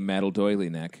 aka Metal Doily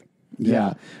Neck.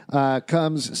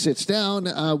 Comes, sits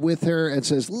down with her and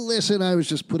says, listen, I was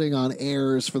just putting on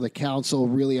airs for the council.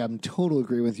 Really, I'm totally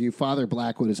agree with you. Father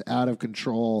Blackwood is out of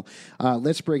control.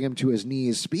 Let's bring him to his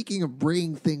knees. Speaking of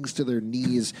bringing things to their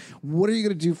knees, what are you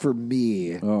going to do for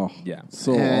me? Oh, yeah.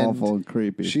 So awful and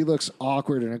creepy. She looks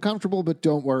awkward and uncomfortable, but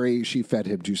don't worry, she fed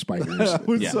him 2 spiders. That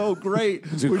was so great.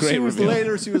 It was a When great she was reveal.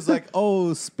 later, she was like,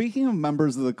 oh, speaking of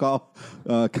members of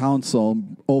the council,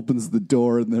 opens the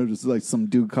door, and there's like some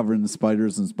dude covered in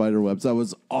spiders and spider webs. That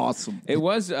was awesome. It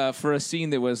was for a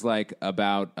scene that was like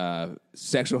about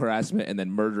sexual harassment and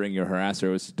then murdering your harasser.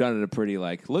 It was done in a pretty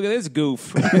look at this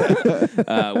goof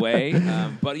way.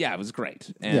 But yeah, it was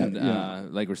great.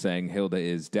 And like we're saying, Hilda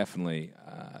is definitely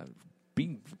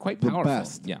being quite powerful.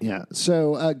 best. Yeah.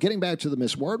 So getting back to the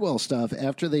Miss Wardwell stuff,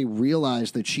 after they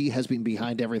realize that she has been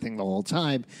behind everything the whole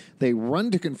time, they run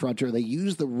to confront her. They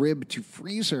use the rib to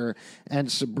freeze her,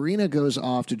 and Sabrina goes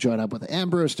off to join up with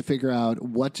Ambrose to figure out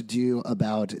what to do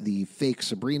about the fake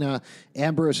Sabrina.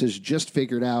 Ambrose has just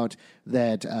figured out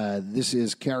that this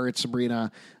is Carrot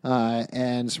Sabrina,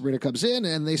 and Sabrina comes in,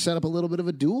 and they set up a little bit of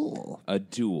a duel.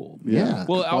 Yeah.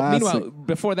 Well, Classic. meanwhile,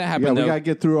 before that happened, we though, got to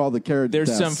get through all the carrot there's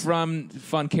deaths. some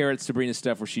fun Carrot Sabrina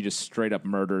stuff where she just straight up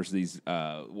murders these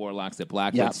warlocks that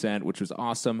Blackwood sent, which was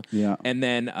awesome. Yeah. And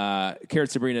then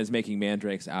Carrot Sabrina is making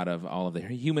mandrakes out of all of their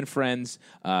human friends.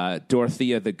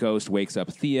 Dorothea the ghost wakes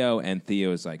up Theo, and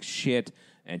Theo is like, shit,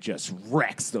 and just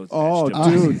wrecks those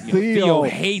vegetables. Dude, Theo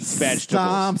hates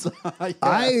vegetables. Stomps.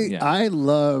 I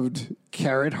loved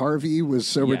Carrot Harvey was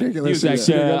so ridiculous. He was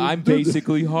like, I'm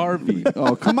basically Harvey.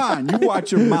 Oh, come on. You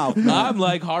watch your mouth, man. I'm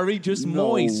like Harvey, just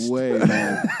moist. No way,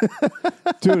 man.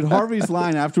 Dude, Harvey's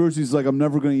line afterwards, he's like, I'm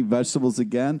never going to eat vegetables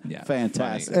again. Yeah,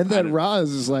 Fantastic. And then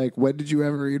Roz is like, when did you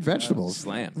ever eat vegetables?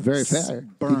 Slam. Very fair.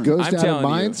 Burn. He goes I'm down telling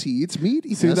mines, he eats meat.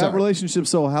 He See, does that art. relationship's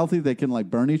so healthy, they can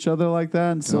burn each other like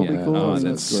that and still be cool. Oh, And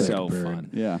that's great. so Bird. fun.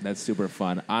 Yeah. That's super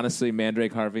fun. Honestly,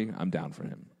 Mandrake Harvey, I'm down for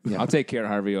him. Yeah. I'll take Carrot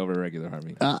Harvey over regular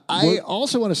Harvey. I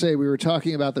also want to say, we were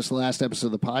talking about this last episode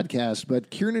of the podcast, but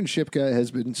Kiernan Shipka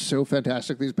has been so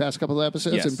fantastic these past couple of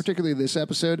episodes, Yes. and particularly this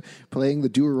episode, playing the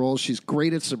dual role. She's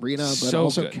great at Sabrina, but So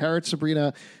also good. Carrot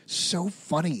Sabrina, so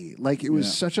funny. It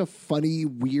was such a funny,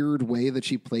 weird way that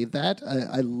she played that.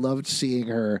 I loved seeing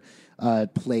her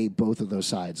play both of those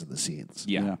sides of the scenes.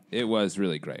 Yeah, it was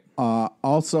really great.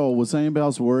 Also, was anybody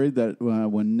else worried that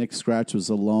when Nick Scratch was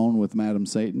alone with Madam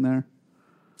Satan there?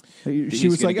 She He's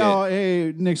was like, gonna "Oh,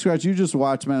 hey, Nick Scratch, you just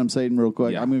watch Madam Satan real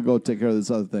quick. Yeah. I'm going to go take care of this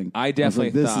other thing." I was definitely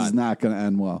like, this thought- is not going to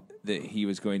end well. That he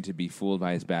was going to be fooled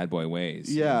by his bad boy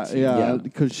ways. Yeah,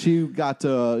 because she got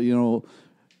to,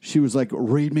 she was like,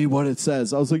 "Read me what it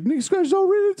says." I was like, "Nick Scratch, don't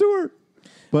read it to her."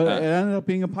 But it ended up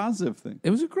being a positive thing. It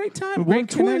was a great time. What Great a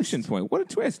twist. connection point. What a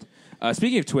twist.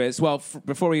 Speaking of twists, well,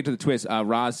 before we get to the twist,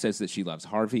 Roz says that she loves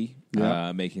Harvey,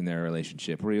 making their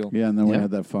relationship real. Yeah, and then we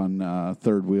had that fun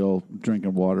third wheel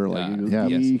drinking water.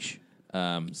 yes.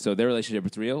 So their relationship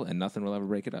is real, and nothing will ever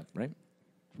break it up, right?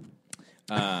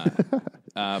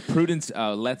 Prudence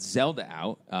lets Zelda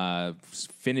out,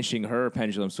 finishing her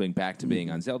pendulum swing back to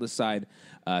being on Zelda's side,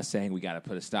 saying we got to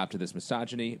put a stop to this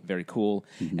misogyny. Very cool.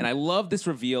 And I love this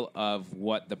reveal of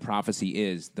what the prophecy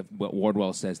is. What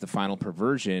Wardwell says, the final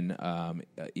perversion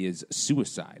is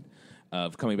suicide.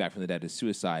 of coming back from the dead as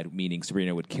suicide, meaning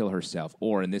Sabrina would kill herself,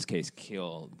 or in this case,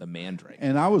 kill the Mandrake.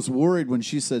 And I was worried when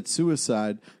she said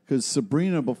suicide because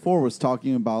Sabrina before was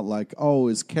talking about like, oh,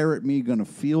 is Carrot Me going to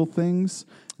feel things?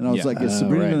 And I was like, is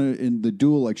Sabrina going to, in the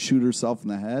duel, like shoot herself in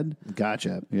the head?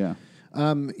 Gotcha. Yeah.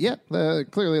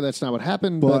 Clearly that's not what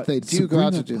happened, but they do go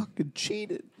out to do. Fucking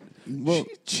cheated. Well,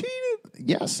 she cheated.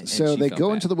 Yes. So she they felt go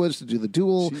bad. into the woods to do the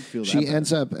duel. She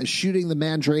ends up shooting the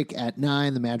Mandrake at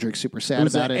 9. The Mandrake's super sad It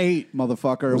was about at it. 8,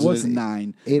 motherfucker. Was It was it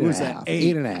 9. 8 It and was a at half. 8.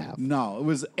 8 and a half. No, it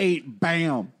was 8.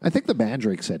 Bam. I think the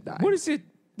Mandrake said 9.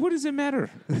 What does it matter?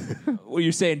 What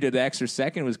you're saying? Did the extra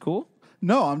second was cool?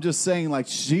 No, I'm just saying like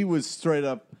she was straight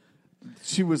up.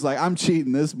 She was like, I'm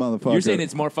cheating this motherfucker. You're saying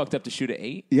it's more fucked up to shoot at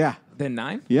 8 Yeah. than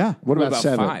 9? Yeah. What about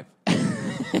 7? 5?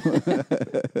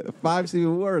 5's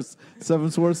even worse.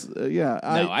 7's worse. Yeah.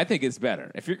 No, I think it's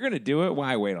better. If you're going to do it,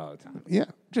 why wait all the time? Yeah.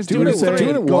 Just do do it it at at do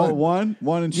it at go one. at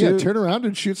one and Yeah, shoot. turn around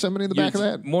and shoot somebody in the back of the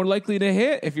You're head. more likely to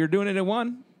hit if you're doing it at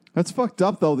 1. That's fucked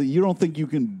up though that you don't think you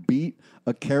can beat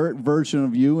a Carrot version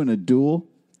of you in a duel.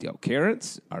 Yo,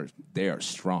 carrots are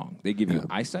strong. They give you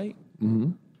eyesight.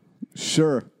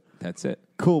 Sure. That's it.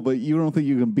 Cool, but you don't think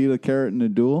you can beat a Carrot in a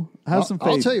duel? Have some faith.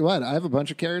 I'll tell you what. I have a bunch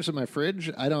of carrots in my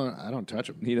fridge. I don't touch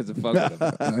them. He doesn't fuck with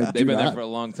them. They've been there for a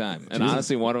long time. And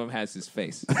honestly, one of them has his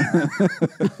face.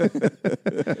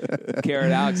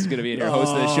 Carrot Alex is going to be in here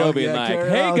hosting the show being like,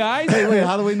 Carrot hey, Alex. guys. Hey, wait,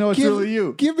 how do we know it's really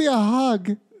you? Give me a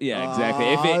hug. Yeah, exactly.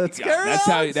 It's Carrot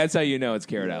Alex. That's how you know it's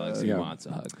Carrot Alex who wants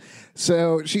a hug.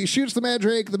 So she shoots the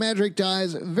Mandrake. The Mandrake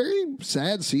dies. Very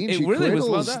sad scene. It She really was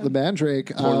cradles well done. the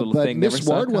Mandrake. Poor little But thing never Miss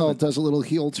saw it Wardwell coming. does a little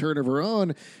heel turn of her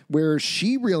own where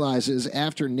she realizes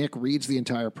after Nick reads the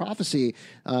entire prophecy,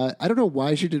 I don't know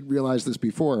why she didn't realize this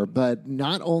before, but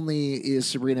not only is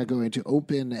Sabrina going to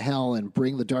open hell and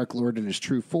bring the Dark Lord in his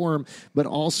true form, but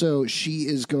also she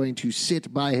is going to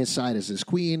sit by his side as his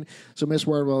queen. So Miss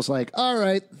Wardwell's like, all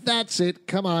right, that's it.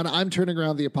 Come on, I'm turning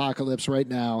around the apocalypse right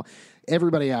now.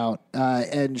 Everybody out.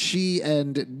 And she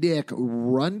and Nick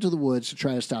run to the woods to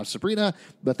try to stop Sabrina,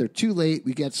 but they're too late.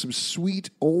 We get some sweet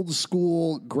old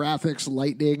school graphics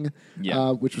lightning,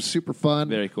 which was super fun.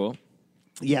 Very cool.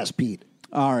 Yes, Pete.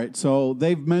 All right, so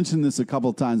they've mentioned this a couple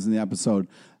of times in the episode.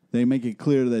 They make it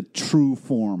clear that true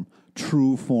form.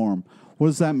 What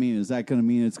does that mean? Is that going to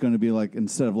mean it's going to be like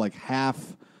instead of like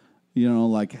half,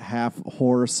 like half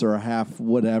horse or half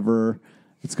whatever,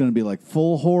 it's going to be like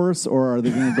full horse, or are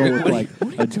they going to go with like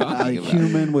a talking about?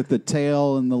 human with the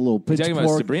tail and the little You're talking pitchfork?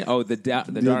 about Sabrina? Oh, the Dark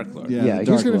Lord. Yeah, the he's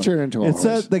Dark gonna Lord. turn into a It horse.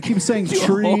 says they keep saying horse.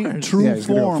 true Yeah, he's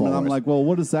gonna go form, full and I'm horse. like, well,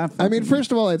 what does that? I mean, fucking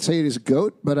first of all, I'd say he's a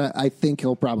goat, but I think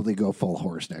he'll probably go full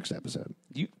horse next episode.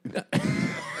 You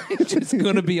it's just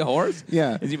going to be a horse?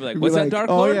 Yeah. And you'd be like, You'd what's be that like, Dark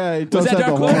oh, Lord? yeah, it Was does that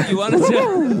have Dark the Lord? You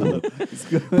wanted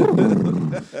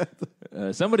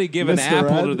to? Somebody give an Mr.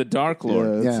 apple Ed? to the Dark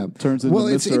Lord. Yeah, Yeah. turns into well,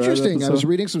 it's Mr. Ed interesting. I was episode.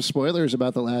 reading some spoilers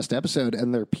about the last episode,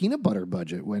 and their peanut butter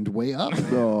budget went way up.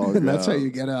 Oh, and that's how you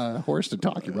get a horse to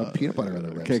talk. You rub peanut butter on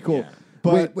their ribs. Okay, cool. Yeah.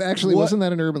 But Wait, actually, what- wasn't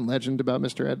that an urban legend about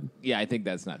Mr. Ed? Yeah, I think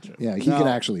that's not true. Yeah, he No. could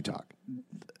actually talk.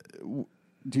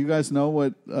 Do you guys know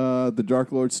what the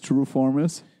Dark Lord's true form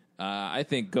is? I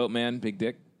think Goat Man, Big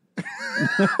Dick.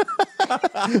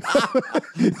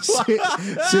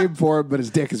 Same form, but his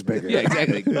dick is bigger. Yeah,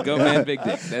 exactly. Goat Man, Big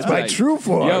Dick. That's my right. true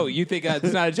form. Yo, you think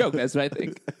it's not a joke? That's what I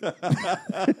think.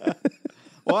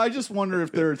 Well, I just wonder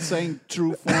if they're saying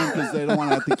true form because they don't want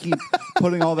to have to keep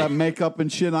putting all that makeup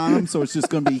and shit on him, so it's just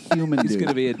going to be human He's dude. going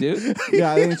to be a dude.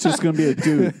 Yeah, I think it's just going to be a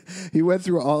dude. He went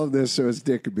through all of this so his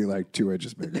dick could be like 2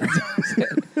 inches bigger.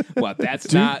 Well, that's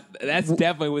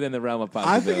definitely within the realm of I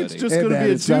possibility. think it's just Hey, going to man,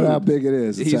 be a it's not how dude. big it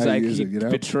is. It's He's how like, you use he it, you know?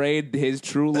 betrayed his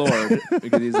true lord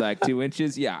because he's like 2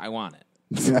 inches. Yeah, I want it.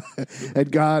 And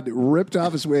God ripped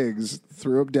off his wings,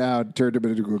 threw him down, turned him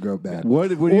into a goat man. What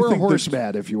do you or a think the- horse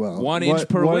man, if you will. 1 inch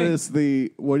per What wing.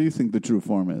 what do you think the true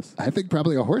form is? I think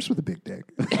probably a horse with a big dick.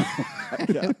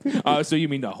 Oh, so you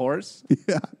mean a horse?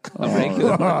 Yeah. A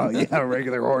regular Oh, yeah, a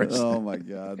regular horse. Oh my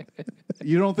god!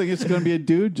 You don't think it's going to be a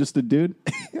dude? Just a dude?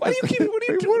 What are you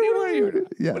worried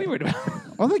Yeah. What are you worried about?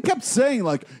 Oh, they kept saying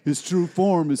like his true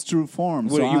form, his true form.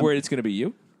 What, So are you I'm- worried it's going to be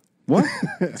you? What?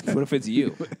 What if it's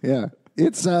you? Yeah.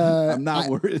 It's I'm not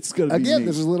worried. It's going to be again, me.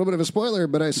 this is a little bit of a spoiler,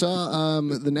 but I saw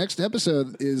the next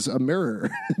episode is a mirror.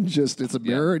 It's a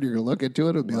mirror, and you're gonna look into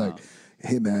it and be like,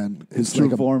 "Hey, man, his it's true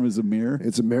like form is a mirror.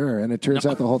 it's a mirror." And it turns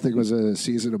out the whole thing was a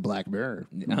season of Black Mirror.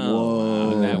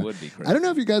 Oh, that would be crazy. I don't know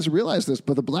if you guys realize this,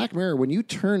 but the Black Mirror, when you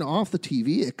turn off the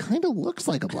TV, it kind of looks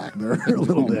like a Black Mirror a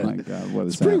little Oh bit. my god! What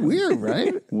is It's pretty happening? weird,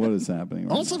 right? What is happening?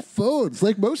 Right Also, phones,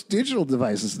 like most digital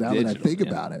devices now that I Digital, think yeah,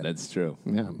 about it. That's true.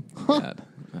 Yeah. God.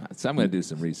 So I'm going to do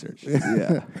some research.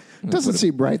 Yeah. Doesn't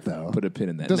seem right, though. Put a pin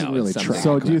in that. Doesn't No, really it's track.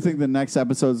 something- So do you think the next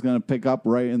episode is going to pick up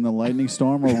right in the lightning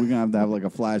storm, or are we going to have like a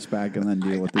flashback and then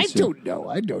deal with I this? don't know.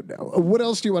 What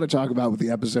else do you want to talk about with the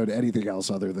episode? Anything else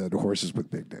other than horses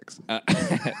with big dicks?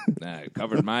 I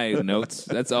covered my notes.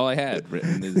 That's all I had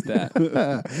written is that.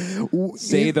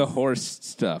 Say the horse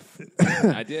stuff.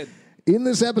 I did. In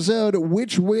this episode,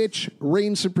 which witch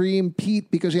reigns supreme? Pete,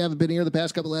 because you haven't been here the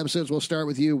past couple of episodes, we'll start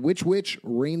with you. Which witch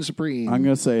reigns supreme? I'm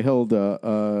going to say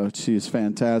Hilda. She's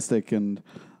fantastic, and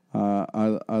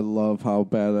I love how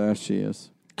badass she is.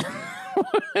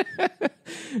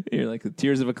 You're like the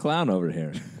tears of a clown over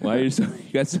here. Why are you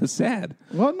got so sad?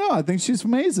 Well, no, I think she's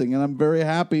amazing, and I'm very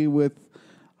happy with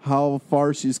how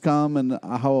far she's come and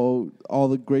how all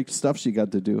the great stuff she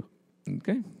got to do.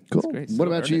 Okay. Cool. That's great. What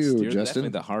about Ernest, you, you're Justin? definitely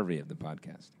the Harvey of the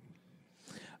podcast.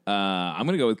 I'm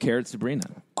going to go with Carrot Sabrina.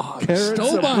 Carrot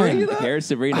Sabrina? Carrot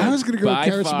Sabrina. I was going to go with by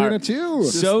Carrot far. Sabrina, too.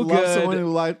 So Love good. someone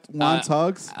who wants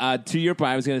hugs. To your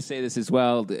point, I was going to say this as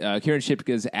well. Karen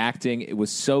Shipka's acting, it was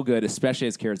so good, especially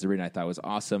as Carrot Sabrina. I thought was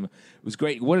awesome. It was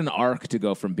great. What an arc to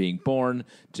go from being born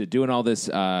to doing all this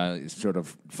sort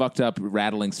of fucked up,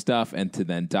 rattling stuff, and to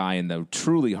then die in the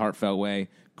truly heartfelt way.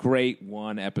 Great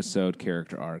one-episode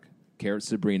character arc. Carrot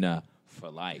Sabrina for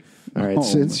life. All right,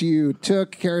 since you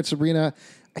took Carrot Sabrina,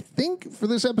 I think for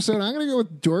this episode, I'm going to go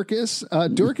with Dorcas.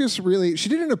 Dorcas really, she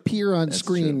didn't appear on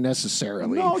screen true.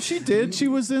 necessarily. No, she did. She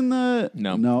was in the...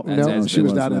 No. No, That's No, she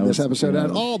was not in this That episode yeah.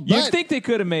 at all. You'd But think they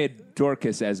could have made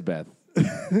Dorcas as Beth.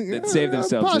 That saved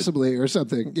themselves. possibly or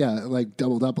something. Yeah, like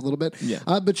doubled up a little bit. Yeah.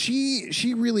 But she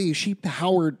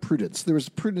powered Prudence.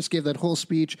 Prudence gave that whole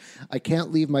speech. I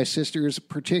can't leave my sisters,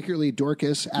 particularly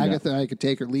Dorcas. Agatha, I could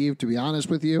take or leave, to be honest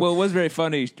with you. Well, it was very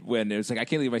funny when it was like, I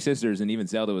can't leave my sisters, and even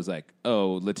Zelda was like,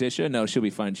 oh, Letitia? No, she'll be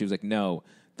fine. She was like, no,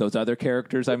 those other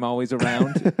characters I'm always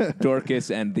around,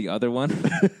 Dorcas and the other one.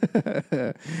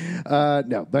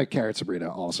 No, but Carrot Sabrina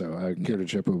also. Kiernan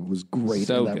Shipka was great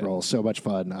So in that good. role. So much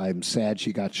fun. I'm sad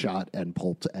she got shot and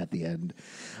pulped at the end.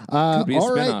 Could be a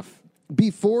all right. spinoff.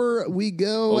 Before we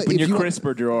go, Open if your you-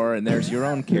 CRISPR drawer, and there's your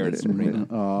own Carrot Sabrina.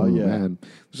 Oh, yeah. Man,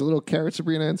 there's a little Carrot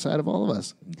Sabrina inside of all of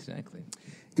us. Exactly.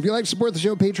 If you'd like to support the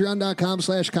show,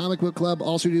 patreon.com/Comic Book Club.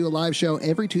 Also do a live show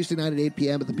every Tuesday night at 8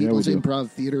 p.m. at the People's do. Improv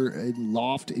Theater in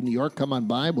Loft in New York. Come on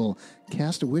by. We'll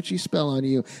cast a witchy spell on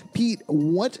you. Pete,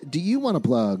 what do you want to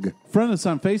plug? Friend us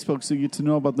on Facebook so you get to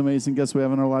know about the amazing guests we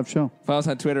have on our live show. Follow us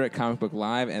on Twitter at Comic Book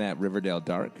Live and at Riverdale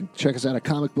Dark. Check us out at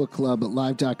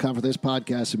comicbookclublive.com for this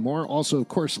podcast and more. Also, of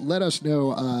course, let us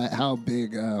know how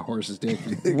big Horse's dick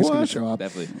is going to show up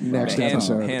Definitely. next hand,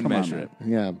 episode. Hand Come on, measure man. it.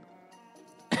 Yeah.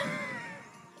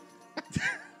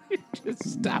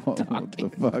 Just stop What talking.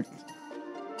 the fuck?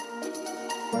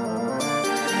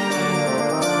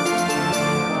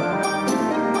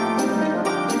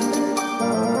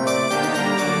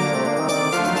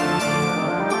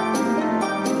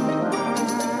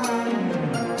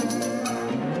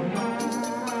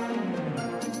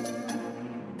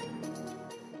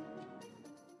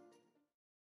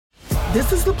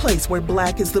 This is the place where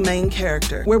Black is the main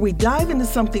character, where we dive into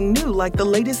something new like the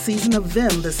latest season of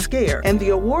Them, the Scare, and the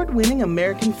award-winning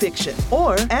American Fiction.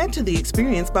 Or add to the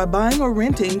experience by buying or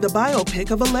renting the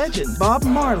biopic of a legend, Bob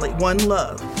Marley, One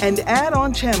Love. And add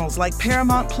on channels like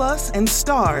Paramount Plus and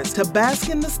Stars to bask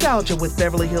in nostalgia with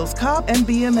Beverly Hills Cop and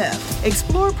BMF.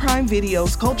 Explore Prime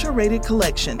Video's culture-rated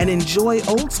collection and enjoy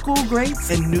old school greats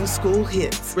and new school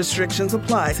hits. Restrictions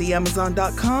apply. See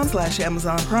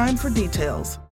Amazon.com/Amazon Prime for details.